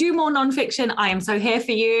you do more nonfiction, I am so here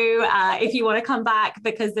for you. If you want to come back,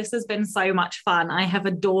 because this has been so much fun. I have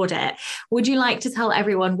adored it. Would you like to tell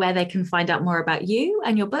everyone where they can find out more about you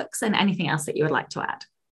and your books and anything else that you would like to add?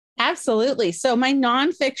 Absolutely. So my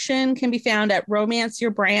nonfiction can be found at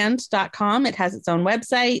romanceyourbrand.com. It has its own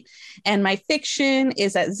website. And my fiction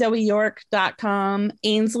is at zoeyork.com,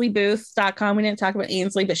 AinsleyBooth.com. We didn't talk about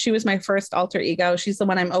Ainsley, but she was my first alter ego. She's the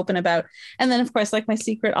one I'm open about. And then, of course, like my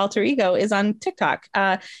secret alter ego is on TikTok.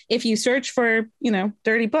 If you search for,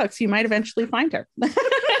 dirty books, you might eventually find her.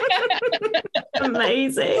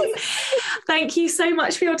 Amazing. Thank you so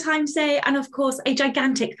much for your time today. And of course, a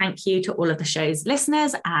gigantic thank you to all of the show's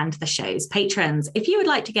listeners and the show's patrons. If you would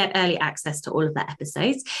like to get early access to all of the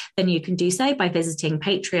episodes, then you can do so by visiting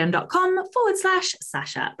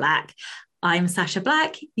patreon.com/Sacha Black. I'm Sacha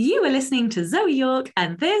Black. You are listening to Zoe York,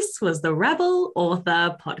 and this was the Rebel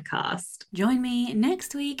Author Podcast. Join me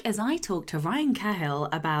next week as I talk to Ryan Cahill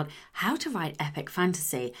about how to write epic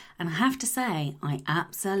fantasy. And I have to say, I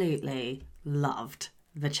absolutely loved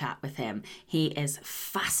the chat with him. He is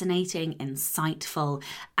fascinating, insightful,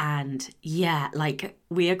 and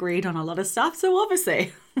we agreed on a lot of stuff. So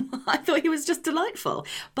obviously, I thought he was just delightful.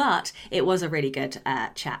 But it was a really good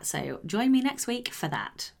chat. So join me next week for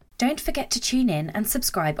that. Don't forget to tune in and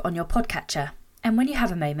subscribe on your podcatcher. And when you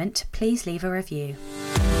have a moment, please leave a review.